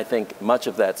 And I think much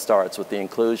of that starts with the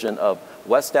inclusion of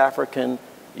West African,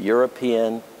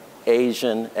 European,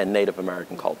 Asian, and Native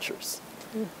American cultures.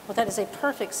 Well, that is a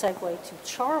perfect segue to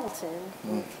Charlton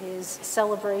with his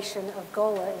celebration of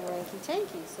Gola and Ranky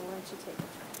Tanky. So why don't you take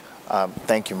it?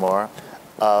 Thank you, Maura.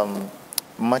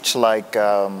 Much like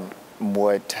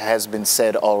what has been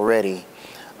said already,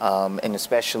 and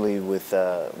especially with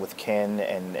Ken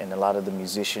and a lot of the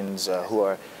musicians who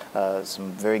are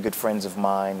some very good friends of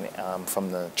mine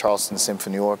from the Charleston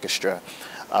Symphony Orchestra,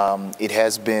 it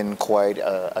has been quite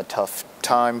a tough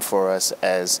time for us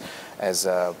as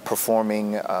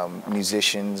performing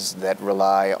musicians that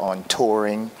rely on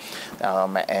touring,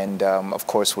 and of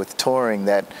course with touring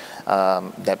that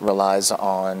relies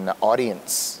on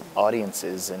audiences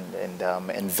and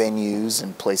venues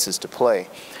and places to play,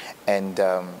 and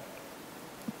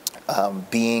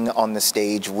being on the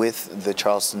stage with the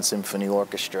Charleston Symphony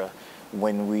Orchestra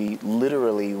when we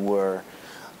literally were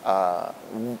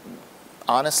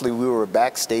honestly, we were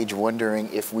backstage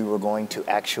wondering if we were going to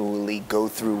actually go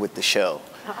through with the show.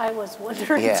 I was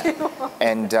wondering too.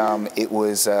 And it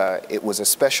was a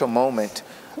special moment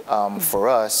for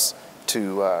us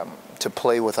to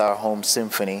play with our home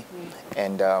symphony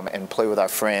and play with our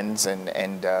friends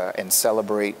and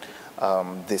celebrate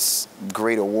this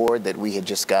great award that we had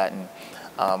just gotten.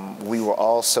 We were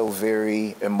all so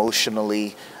very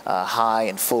emotionally high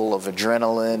and full of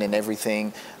adrenaline and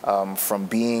everything from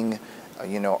being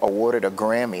awarded a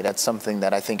Grammy. That's something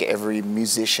that I think every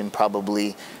musician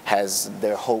probably has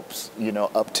their hopes,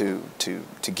 up to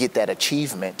get that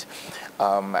achievement.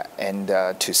 And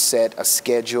to set a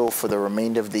schedule for the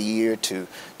remainder of the year to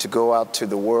go out to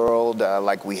the world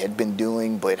like we had been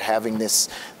doing, but having this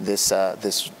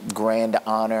grand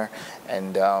honor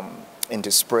and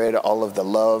to spread all of the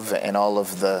love and all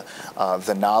of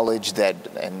the knowledge that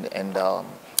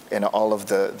and all of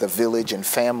the village and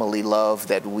family love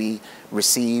that we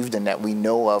received and that we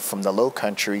know of from the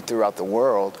Lowcountry throughout the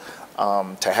world.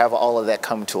 To have all of that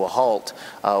come to a halt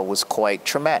was quite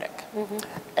traumatic.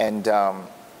 And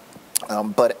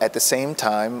but at the same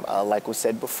time, like we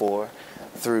said before,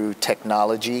 through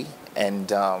technology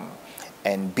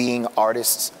and being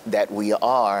artists that we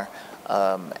are,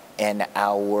 and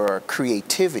our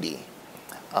creativity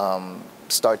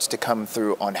starts to come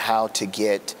through on how to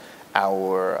get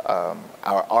our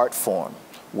art form,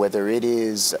 whether it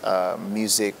is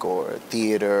music or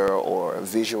theater or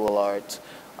visual arts,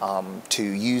 to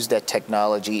use that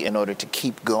technology in order to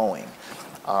keep going.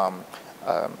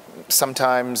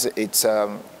 Sometimes it's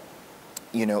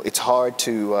it's hard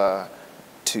to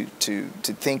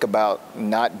think about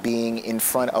not being in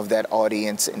front of that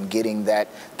audience and getting that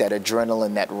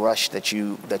adrenaline, that rush that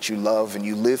you love and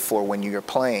you live for when you're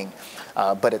playing.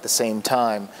 But at the same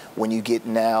time, when you get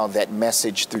now that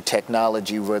message through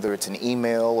technology, whether it's an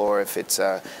email or if it's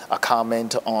a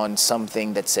comment on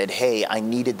something that said, "Hey, I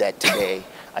needed that today.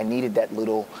 I needed that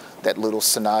little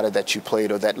sonata that you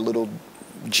played or that little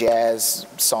jazz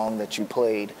song that you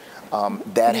played,"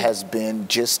 that has been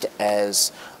just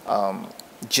as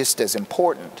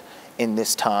important in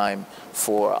this time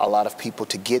for a lot of people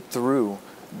to get through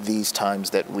these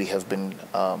times that we have been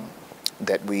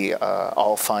that we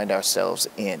all find ourselves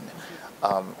in.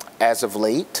 As of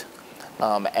late,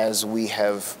 as we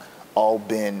have all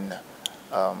been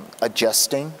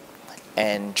adjusting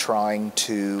and trying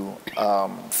to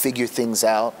figure things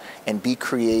out and be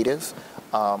creative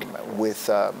with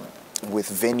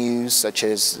venues such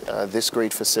as this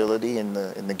great facility in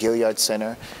the Gaillard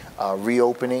Center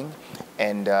reopening,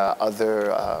 and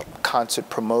other concert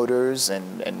promoters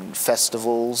and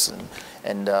festivals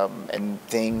and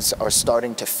things are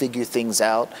starting to figure things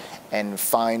out and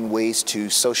find ways to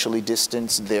socially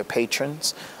distance their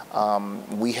patrons.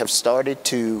 We have started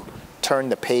to turn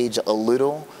the page a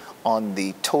little on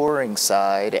the touring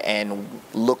side and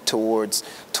look towards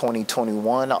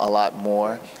 2021 a lot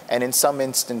more. And in some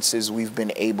instances, we've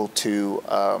been able to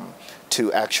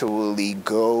actually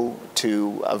go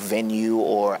to a venue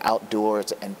or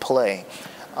outdoors and play.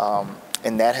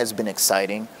 And that has been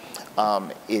exciting.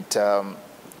 It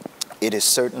has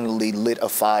certainly lit a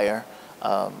fire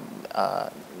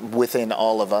within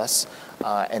all of us.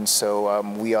 And so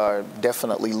we are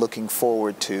definitely looking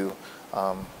forward to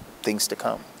things to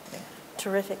come.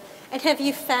 Terrific. And have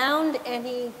you found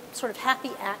any sort of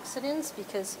happy accidents?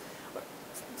 Because,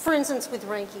 for instance, with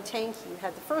Ranky Tanky, you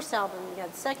had the first album, you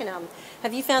had the second album.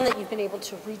 Have you found that you've been able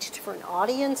to reach different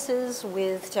audiences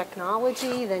with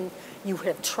technology than you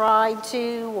have tried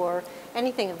to, or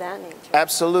anything of that nature?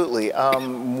 Absolutely.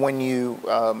 When you,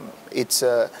 it's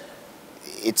a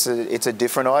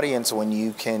different audience when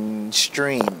you can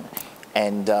stream,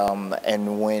 and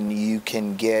when you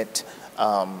can get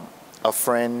a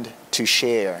friend to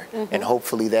share, and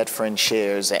hopefully that friend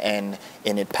shares and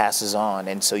it passes on,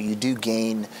 and so you do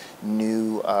gain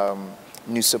new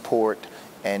support,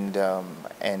 and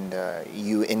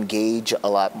you engage a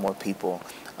lot more people.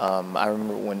 I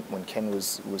remember when Ken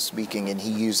was speaking and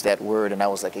he used that word, and I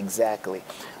was like, exactly.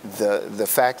 The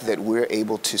fact that we're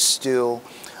able to still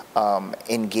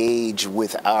engage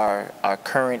with our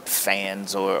current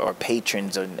fans or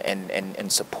patrons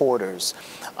and supporters,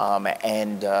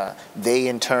 and they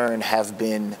in turn have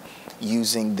been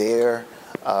using their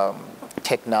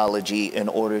technology in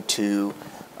order to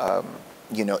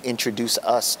introduce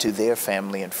us to their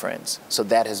family and friends. So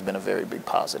that has been a very big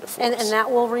positive for us. And that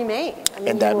will remain. I mean,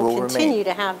 and that will remain. Continue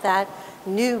to have that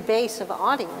new base of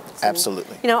audience.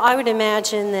 Absolutely. And, I would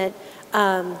imagine that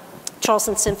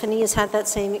Charleston Symphony has had that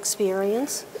same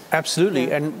experience. Absolutely.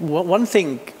 Yeah. And one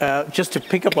thing, just to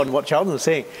pick up on what Charlton was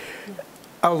saying,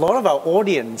 a lot of our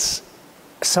audience,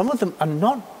 some of them are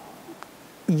not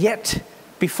yet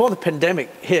before the pandemic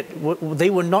hit, they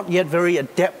were not yet very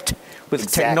adept with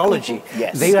technology.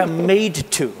 Yes. They are made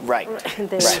to. Right.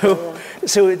 So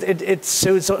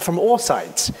it's from all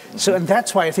sides. So, and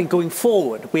that's why I think going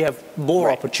forward, we have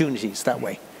more opportunities that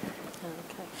way.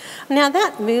 Now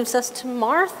that moves us to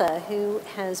Martha, who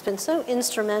has been so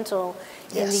instrumental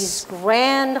in these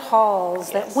grand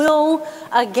halls that will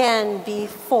again be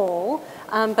full.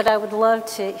 But I would love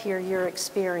to hear your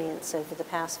experience over the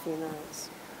past few months.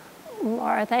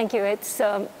 Maura, thank you. It's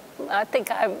I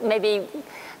think I maybe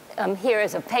I'm here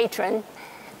as a patron,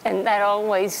 and that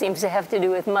always seems to have to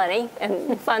do with money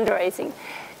and fundraising.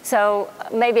 So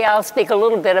maybe I'll speak a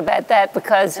little bit about that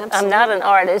because I'm not an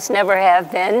artist, never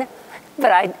have been.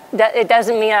 But it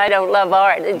doesn't mean I don't love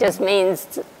art. It just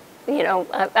means, you know,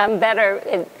 I'm better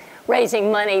at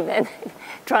raising money than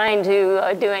trying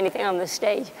to do anything on the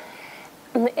stage.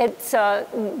 It's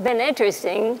been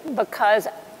interesting because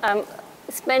I'm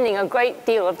spending a great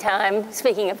deal of time,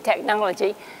 speaking of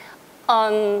technology,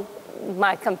 on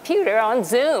my computer on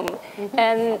Zoom.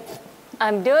 And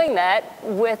I'm doing that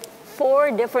with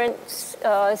 4 different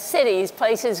cities,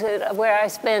 places where I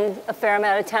spend a fair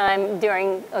amount of time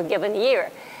during a given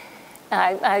year.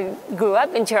 I grew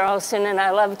up in Charleston, and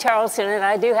I love Charleston, and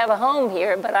I do have a home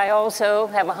here, but I also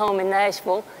have a home in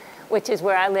Nashville, which is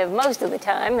where I live most of the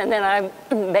time. And then I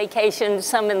vacation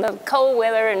some in the cold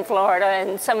weather in Florida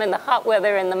and some in the hot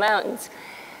weather in the mountains.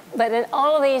 But in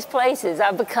all of these places,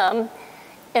 I've become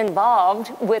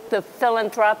involved with the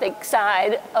philanthropic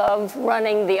side of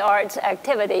running the arts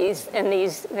activities in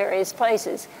these various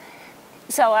places.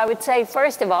 So I would say,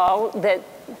 first of all, that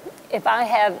if I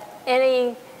have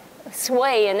any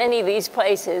sway in any of these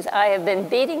places, I have been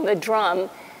beating the drum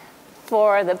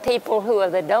for the people who are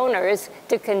the donors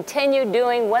to continue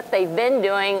doing what they've been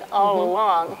doing all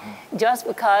along. Just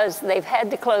because they've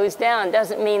had to close down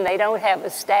doesn't mean they don't have a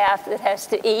staff that has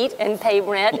to eat and pay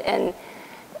rent and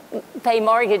pay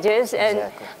mortgages.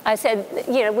 And I said,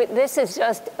 you know, this is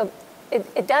just,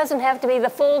 it doesn't have to be the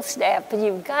full staff, but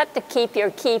you've got to keep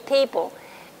your key people.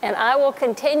 And I will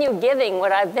continue giving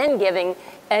what I've been giving,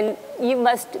 and you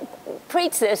must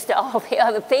preach this to all the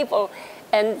other people.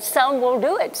 And some will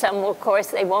do it. Some will, of course,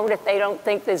 they won't if they don't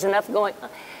think there's enough going on.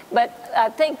 But I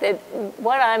think that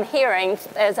what I'm hearing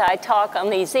as I talk on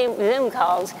these Zoom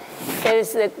calls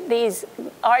is that these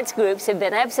arts groups have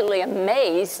been absolutely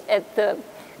amazed at the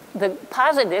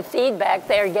positive feedback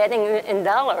they're getting in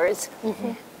dollars,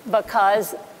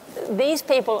 because these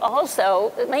people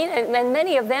also, I mean, and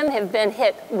many of them have been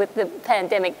hit with the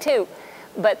pandemic too,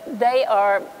 but they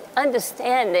are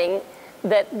understanding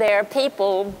that there are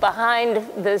people behind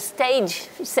the stage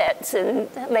sets, and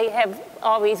they have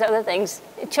all these other things,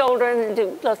 children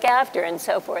to look after and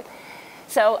so forth.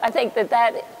 So I think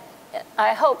that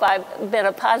I hope I've been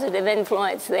a positive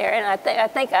influence there, and I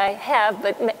think I have,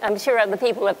 but I'm sure other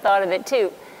people have thought of it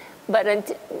too. But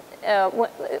a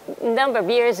number of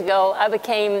years ago, I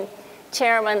became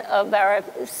chairman of our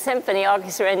symphony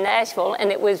orchestra in Nashville,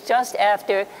 and it was just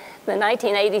after the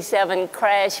 1987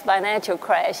 financial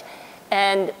crash.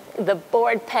 And the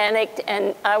board panicked,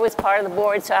 and I was part of the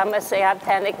board, so I must say I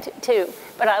panicked too.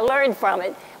 But I learned from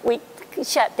it. We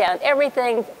shut down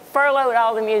everything, furloughed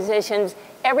all the musicians,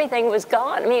 everything was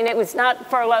gone. I mean, it was not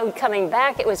furloughed coming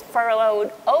back, it was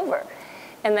furloughed over.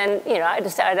 And then, you know, I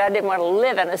decided I didn't want to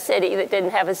live in a city that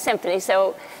didn't have a symphony.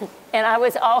 So, and I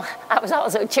was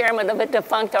also chairman of a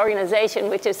defunct organization,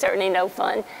 which is certainly no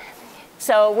fun.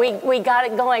 So we got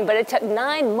it going, but it took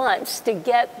 9 months to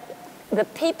get the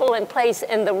people in place,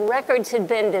 and the records had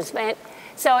been dismantled.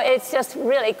 So it's just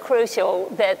really crucial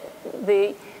that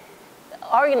the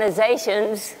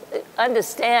organizations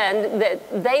understand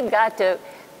that they've got to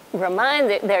remind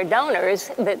their donors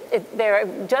that they're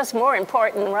just more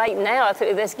important right now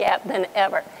through this gap than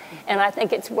ever. And I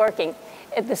think it's working.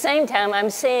 At the same time, I'm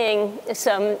seeing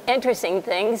some interesting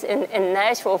things. In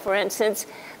Nashville, for instance,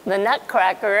 the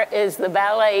Nutcracker is the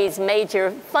ballet's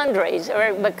major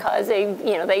fundraiser because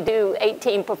they do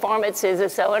 18 performances or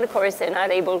so, and of course they're not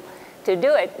able to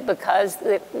do it because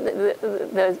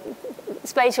the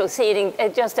spatial seating,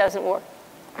 it just doesn't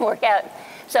work out.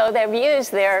 So they've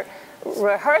used their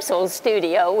rehearsal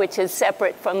studio, which is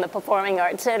separate from the Performing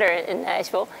Arts Center in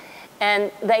Nashville,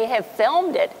 and they have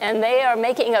filmed it, and they are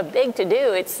making a big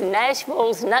to-do. It's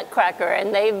Nashville's Nutcracker,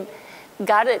 and they've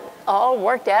got it all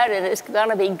worked out, and it's going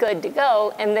to be good to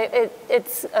go. And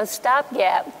it's a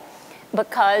stopgap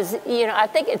because, you know, I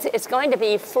think it's going to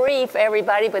be free for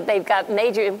everybody, but they've got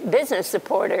major business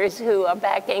supporters who are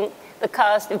backing the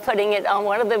cost of putting it on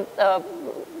one of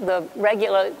the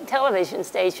regular television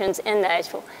stations in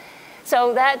Nashville.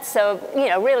 So that's a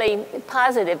really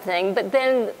positive thing. But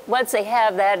then once they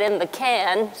have that in the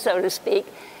can, so to speak,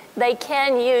 they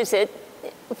can use it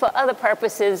for other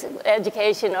purposes,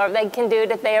 education, or they can do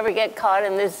it if they ever get caught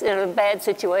in this bad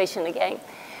situation again.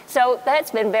 So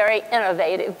that's been very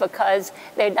innovative because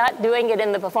they're not doing it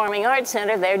in the Performing Arts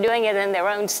Center, they're doing it in their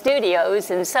own studios,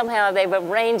 and somehow they've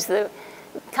arranged the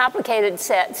complicated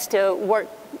sets to work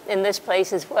in this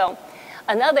place as well.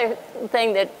 Another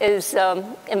thing that is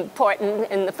important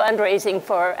in the fundraising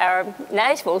for our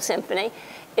Nashville Symphony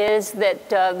is that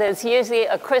there's usually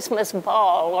a Christmas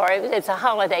ball, or it's a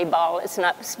holiday ball. It's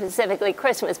not specifically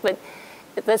Christmas, but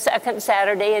the second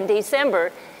Saturday in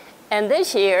December. And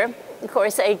this year, of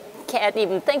course, they can't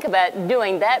even think about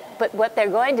doing that, but what they're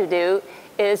going to do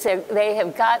is they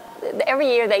have got, every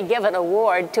year they give an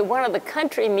award to one of the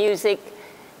country music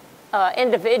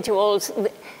individuals.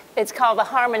 It's called the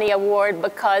Harmony Award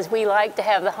because we like to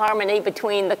have the harmony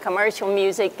between the commercial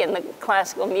music and the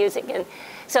classical music. And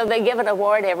so they give an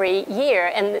award every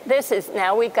year. And this is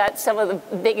now, we've got some of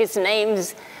the biggest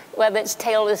names, whether it's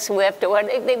Taylor Swift or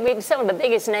what, we've some of the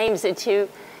biggest names that you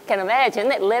can imagine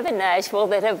that live in Nashville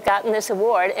that have gotten this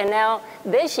award. And now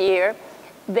this year,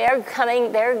 they're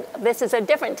coming, this is a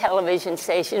different television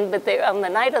station, but on the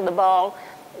night of the ball,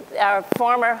 our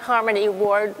former Harmony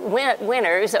Award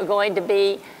winners are going to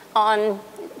be on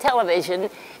television,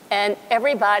 and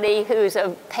everybody who's a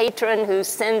patron who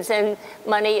sends in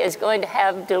money is going to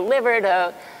have delivered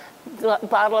a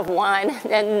bottle of wine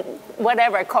and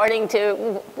whatever, according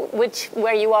to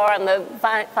where you are on the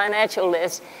financial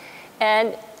list.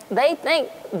 And they think,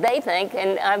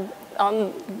 and I'm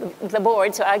on the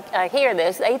board, so I hear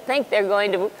this, they think they're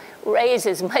going to raise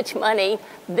as much money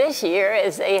this year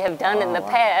as they have done in the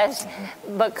past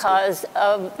because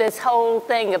of this whole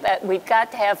thing about we've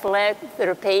got to have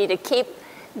philanthropy to keep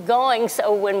going,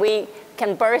 so when we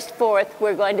can burst forth,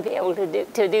 we're going to be able to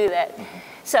do that.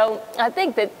 So I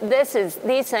think that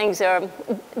these things are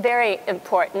very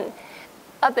important.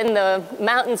 Up in the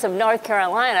mountains of North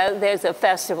Carolina, there's a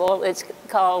festival. It's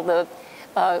called the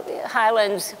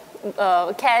Highlands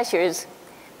Cashiers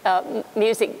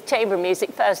Chamber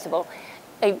Music Festival.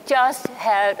 They just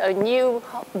had a new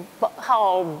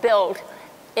hall built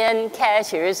in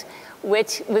Cashiers,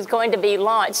 which was going to be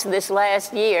launched this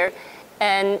last year.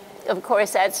 And of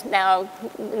course, that's now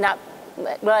not,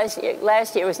 last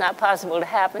year was not possible to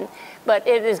happen, but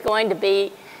it is going to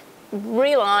be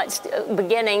relaunched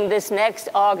beginning this next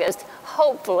August,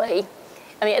 hopefully.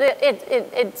 I mean,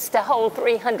 it's to hold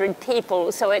 300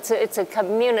 people, so it's a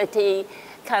community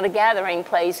kind of gathering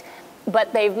place.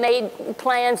 But they've made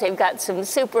plans. They've got some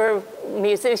super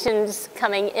musicians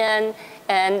coming in,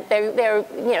 and they're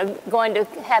going to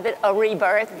have it a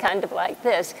rebirth, kind of like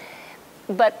this.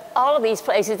 But all of these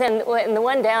places, and the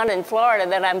one down in Florida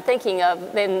that I'm thinking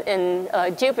of, in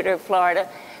Jupiter, Florida,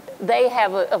 they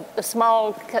have a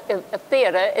small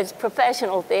theater. It's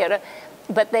professional theater,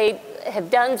 but they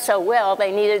have done so well,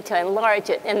 they needed to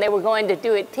enlarge it, and they were going to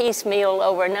do it piecemeal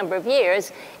over a number of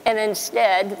years, and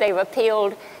instead they've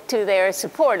appealed to their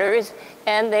supporters,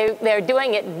 and they're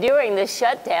doing it during this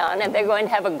shutdown, and they're going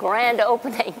to have a grand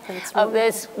opening of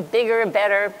this bigger,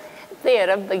 better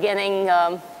theater beginning,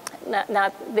 well,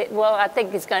 I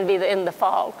think it's going to be in the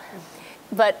fall.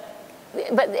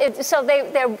 So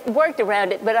they're worked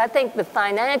around it, but I think the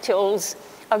financials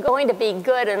are going to be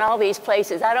good in all these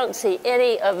places. I don't see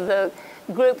any of the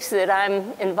groups that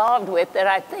I'm involved with that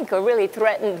I think are really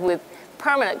threatened with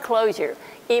permanent closure,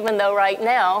 even though right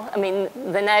now, I mean,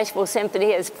 the Nashville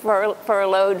Symphony has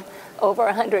furloughed over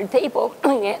 100 people,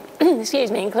 excuse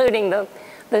me, including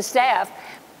the staff.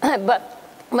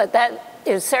 But that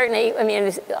is certainly, I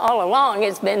mean, all along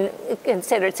it's been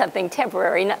considered something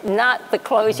temporary, not the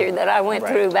closure that I went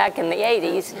through back in the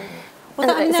 80s. Well,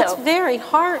 I mean, that's very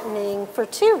heartening for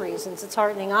two reasons. It's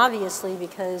heartening, obviously,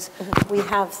 because we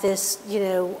have this,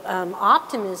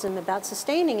 optimism about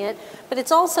sustaining it, but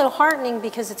it's also heartening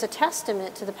because it's a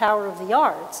testament to the power of the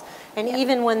arts. And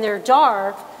even when they're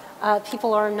dark,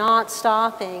 people are not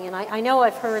stopping. And I know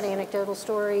I've heard anecdotal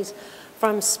stories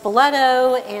from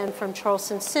Spoleto and from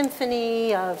Charleston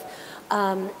Symphony of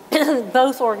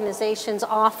both organizations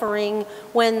offering,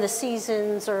 when the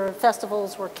seasons or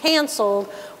festivals were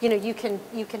canceled, you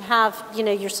can have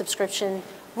your subscription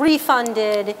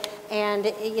refunded. And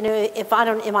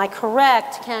am I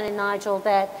correct, Ken and Nigel,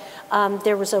 that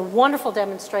there was a wonderful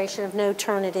demonstration of no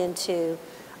turn it into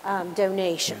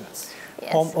donations?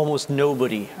 Yes. Almost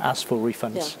nobody asked for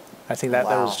refunds. Yeah. I think that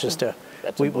was just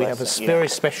we have a very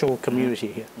special community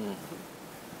here.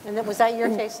 And was that your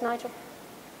case, Nigel?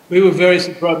 We were very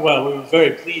surprised. Well, we were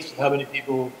very pleased with how many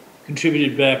people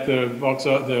contributed back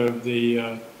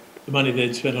the money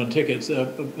they'd spent on tickets.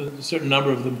 A certain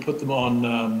number of them put them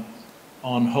on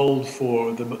hold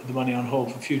for the money on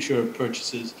hold for future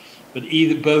purchases. But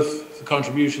both the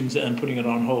contributions and putting it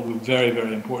on hold were very,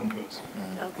 very important to us.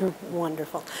 Okay,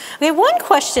 wonderful. Okay, one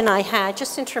question I had,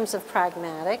 just in terms of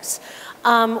pragmatics,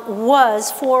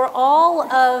 was for all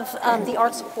of the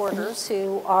art supporters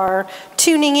who are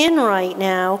tuning in right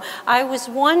now, I was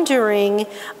wondering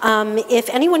if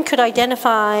anyone could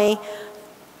identify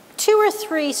 2 or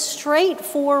 3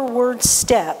 straightforward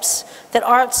steps that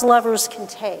arts lovers can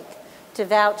take to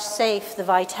vouchsafe the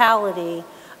vitality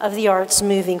of the arts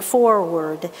moving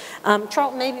forward.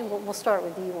 Charlton, maybe we'll start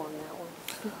with you on that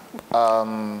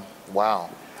one. Wow.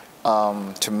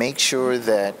 To make sure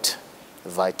that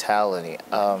vitality,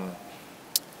 I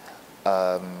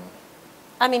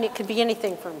mean, it could be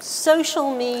anything from social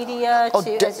media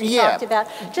to, as you talked about,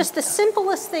 just the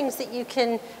simplest things that you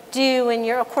can do, and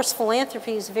of course,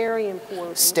 philanthropy is very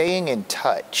important. Staying in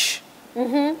touch,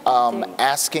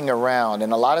 asking around,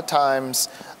 and a lot of times,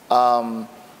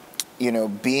 you know,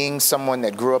 being someone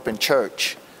that grew up in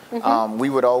church, we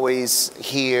would always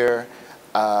hear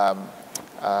our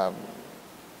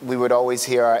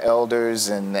elders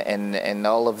and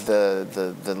all of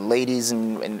the ladies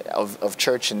of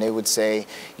church, and they would say,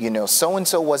 you know,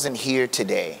 so-and-so wasn't here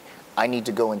today. I need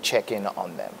to go and check in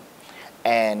on them.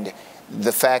 And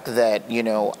the fact that, you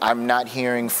know, I'm not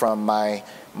hearing from my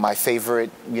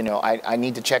favorite, you know, I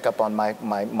need to check up on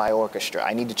my orchestra.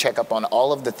 I need to check up on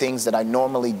all of the things that I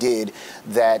normally did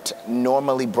that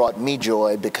normally brought me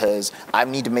joy, because I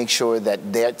need to make sure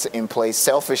that that's in place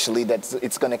selfishly, that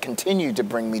it's going to continue to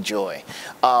bring me joy.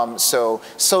 So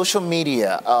social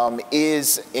media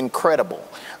is incredible.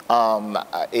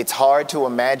 It's hard to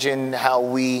imagine how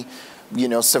we, you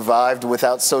know, survived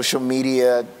without social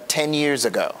media 10 years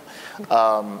ago.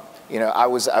 You know, I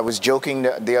was joking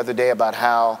the other day about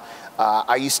how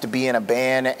I used to be in a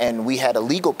band, and we had a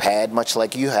legal pad, much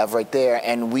like you have right there,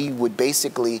 and we would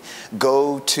basically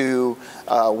go to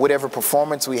whatever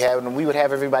performance we had, and we would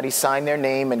have everybody sign their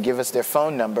name and give us their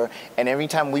phone number, and every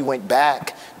time we went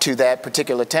back to that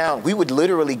particular town, we would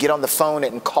literally get on the phone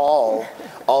and call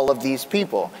all of these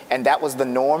people, and that was the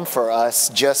norm for us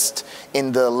just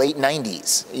in the late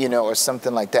 90s, you know, or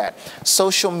something like that.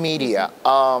 Social media.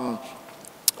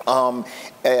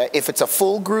 If it's a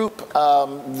full group,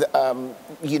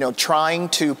 you know, trying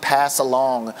to pass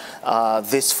along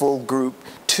this full group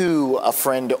to a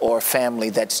friend or family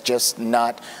that's just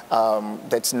not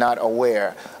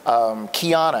aware.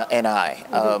 Kiana and I,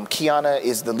 Kiana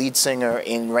is the lead singer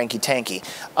in Ranky Tanky,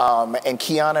 and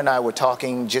Kiana and I were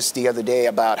talking just the other day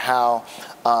about how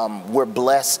we're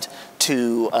blessed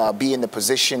to be in the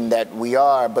position that we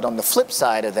are, but on the flip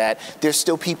side of that, there's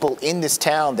still people in this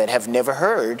town that have never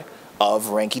heard of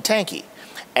Ranky Tanky,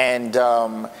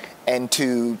 and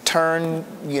to turn,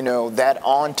 you know, that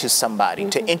on to somebody,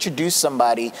 to introduce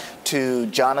somebody to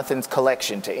Jonathan's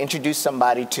collection, to introduce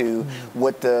somebody to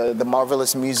what the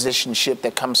marvelous musicianship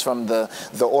that comes from the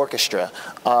orchestra.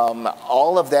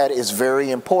 All of that is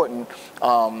very important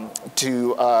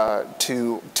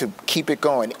to keep it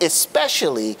going,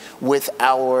 especially with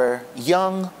our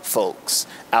young folks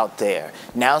out there.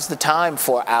 Now's the time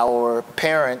for our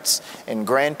parents and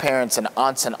grandparents and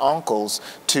aunts and uncles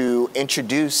to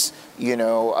introduce, you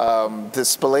know, the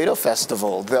Spoleto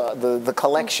Festival, the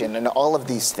collection, and all of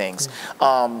these things.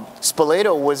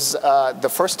 Spoleto was the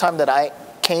first time that I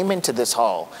came into this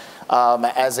hall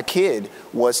as a kid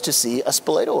was to see a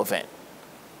Spoleto event.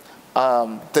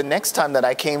 The next time that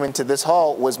I came into this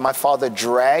hall was my father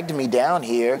dragged me down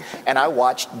here, and I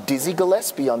watched Dizzy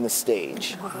Gillespie on the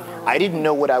stage. I didn't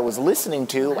know what I was listening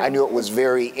to. I knew it was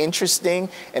very interesting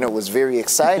and it was very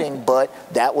exciting, but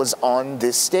that was on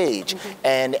this stage.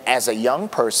 And as a young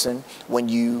person, when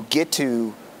you get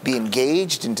to be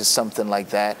engaged into something like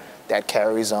that, that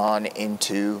carries on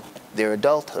into their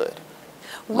adulthood.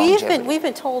 We've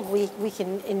been told we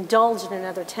can indulge in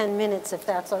another 10 minutes if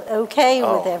that's okay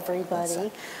with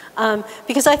everybody.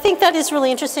 Because I think that is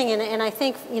really interesting, and I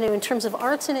think, you know, in terms of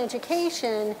arts and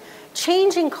education,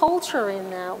 changing culture in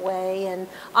that way, and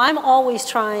I'm always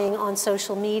trying on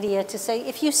social media to say,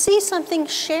 if you see something,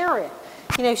 share it.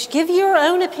 You know, give your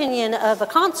own opinion of a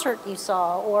concert you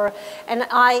saw, and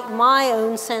my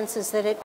own sense is that it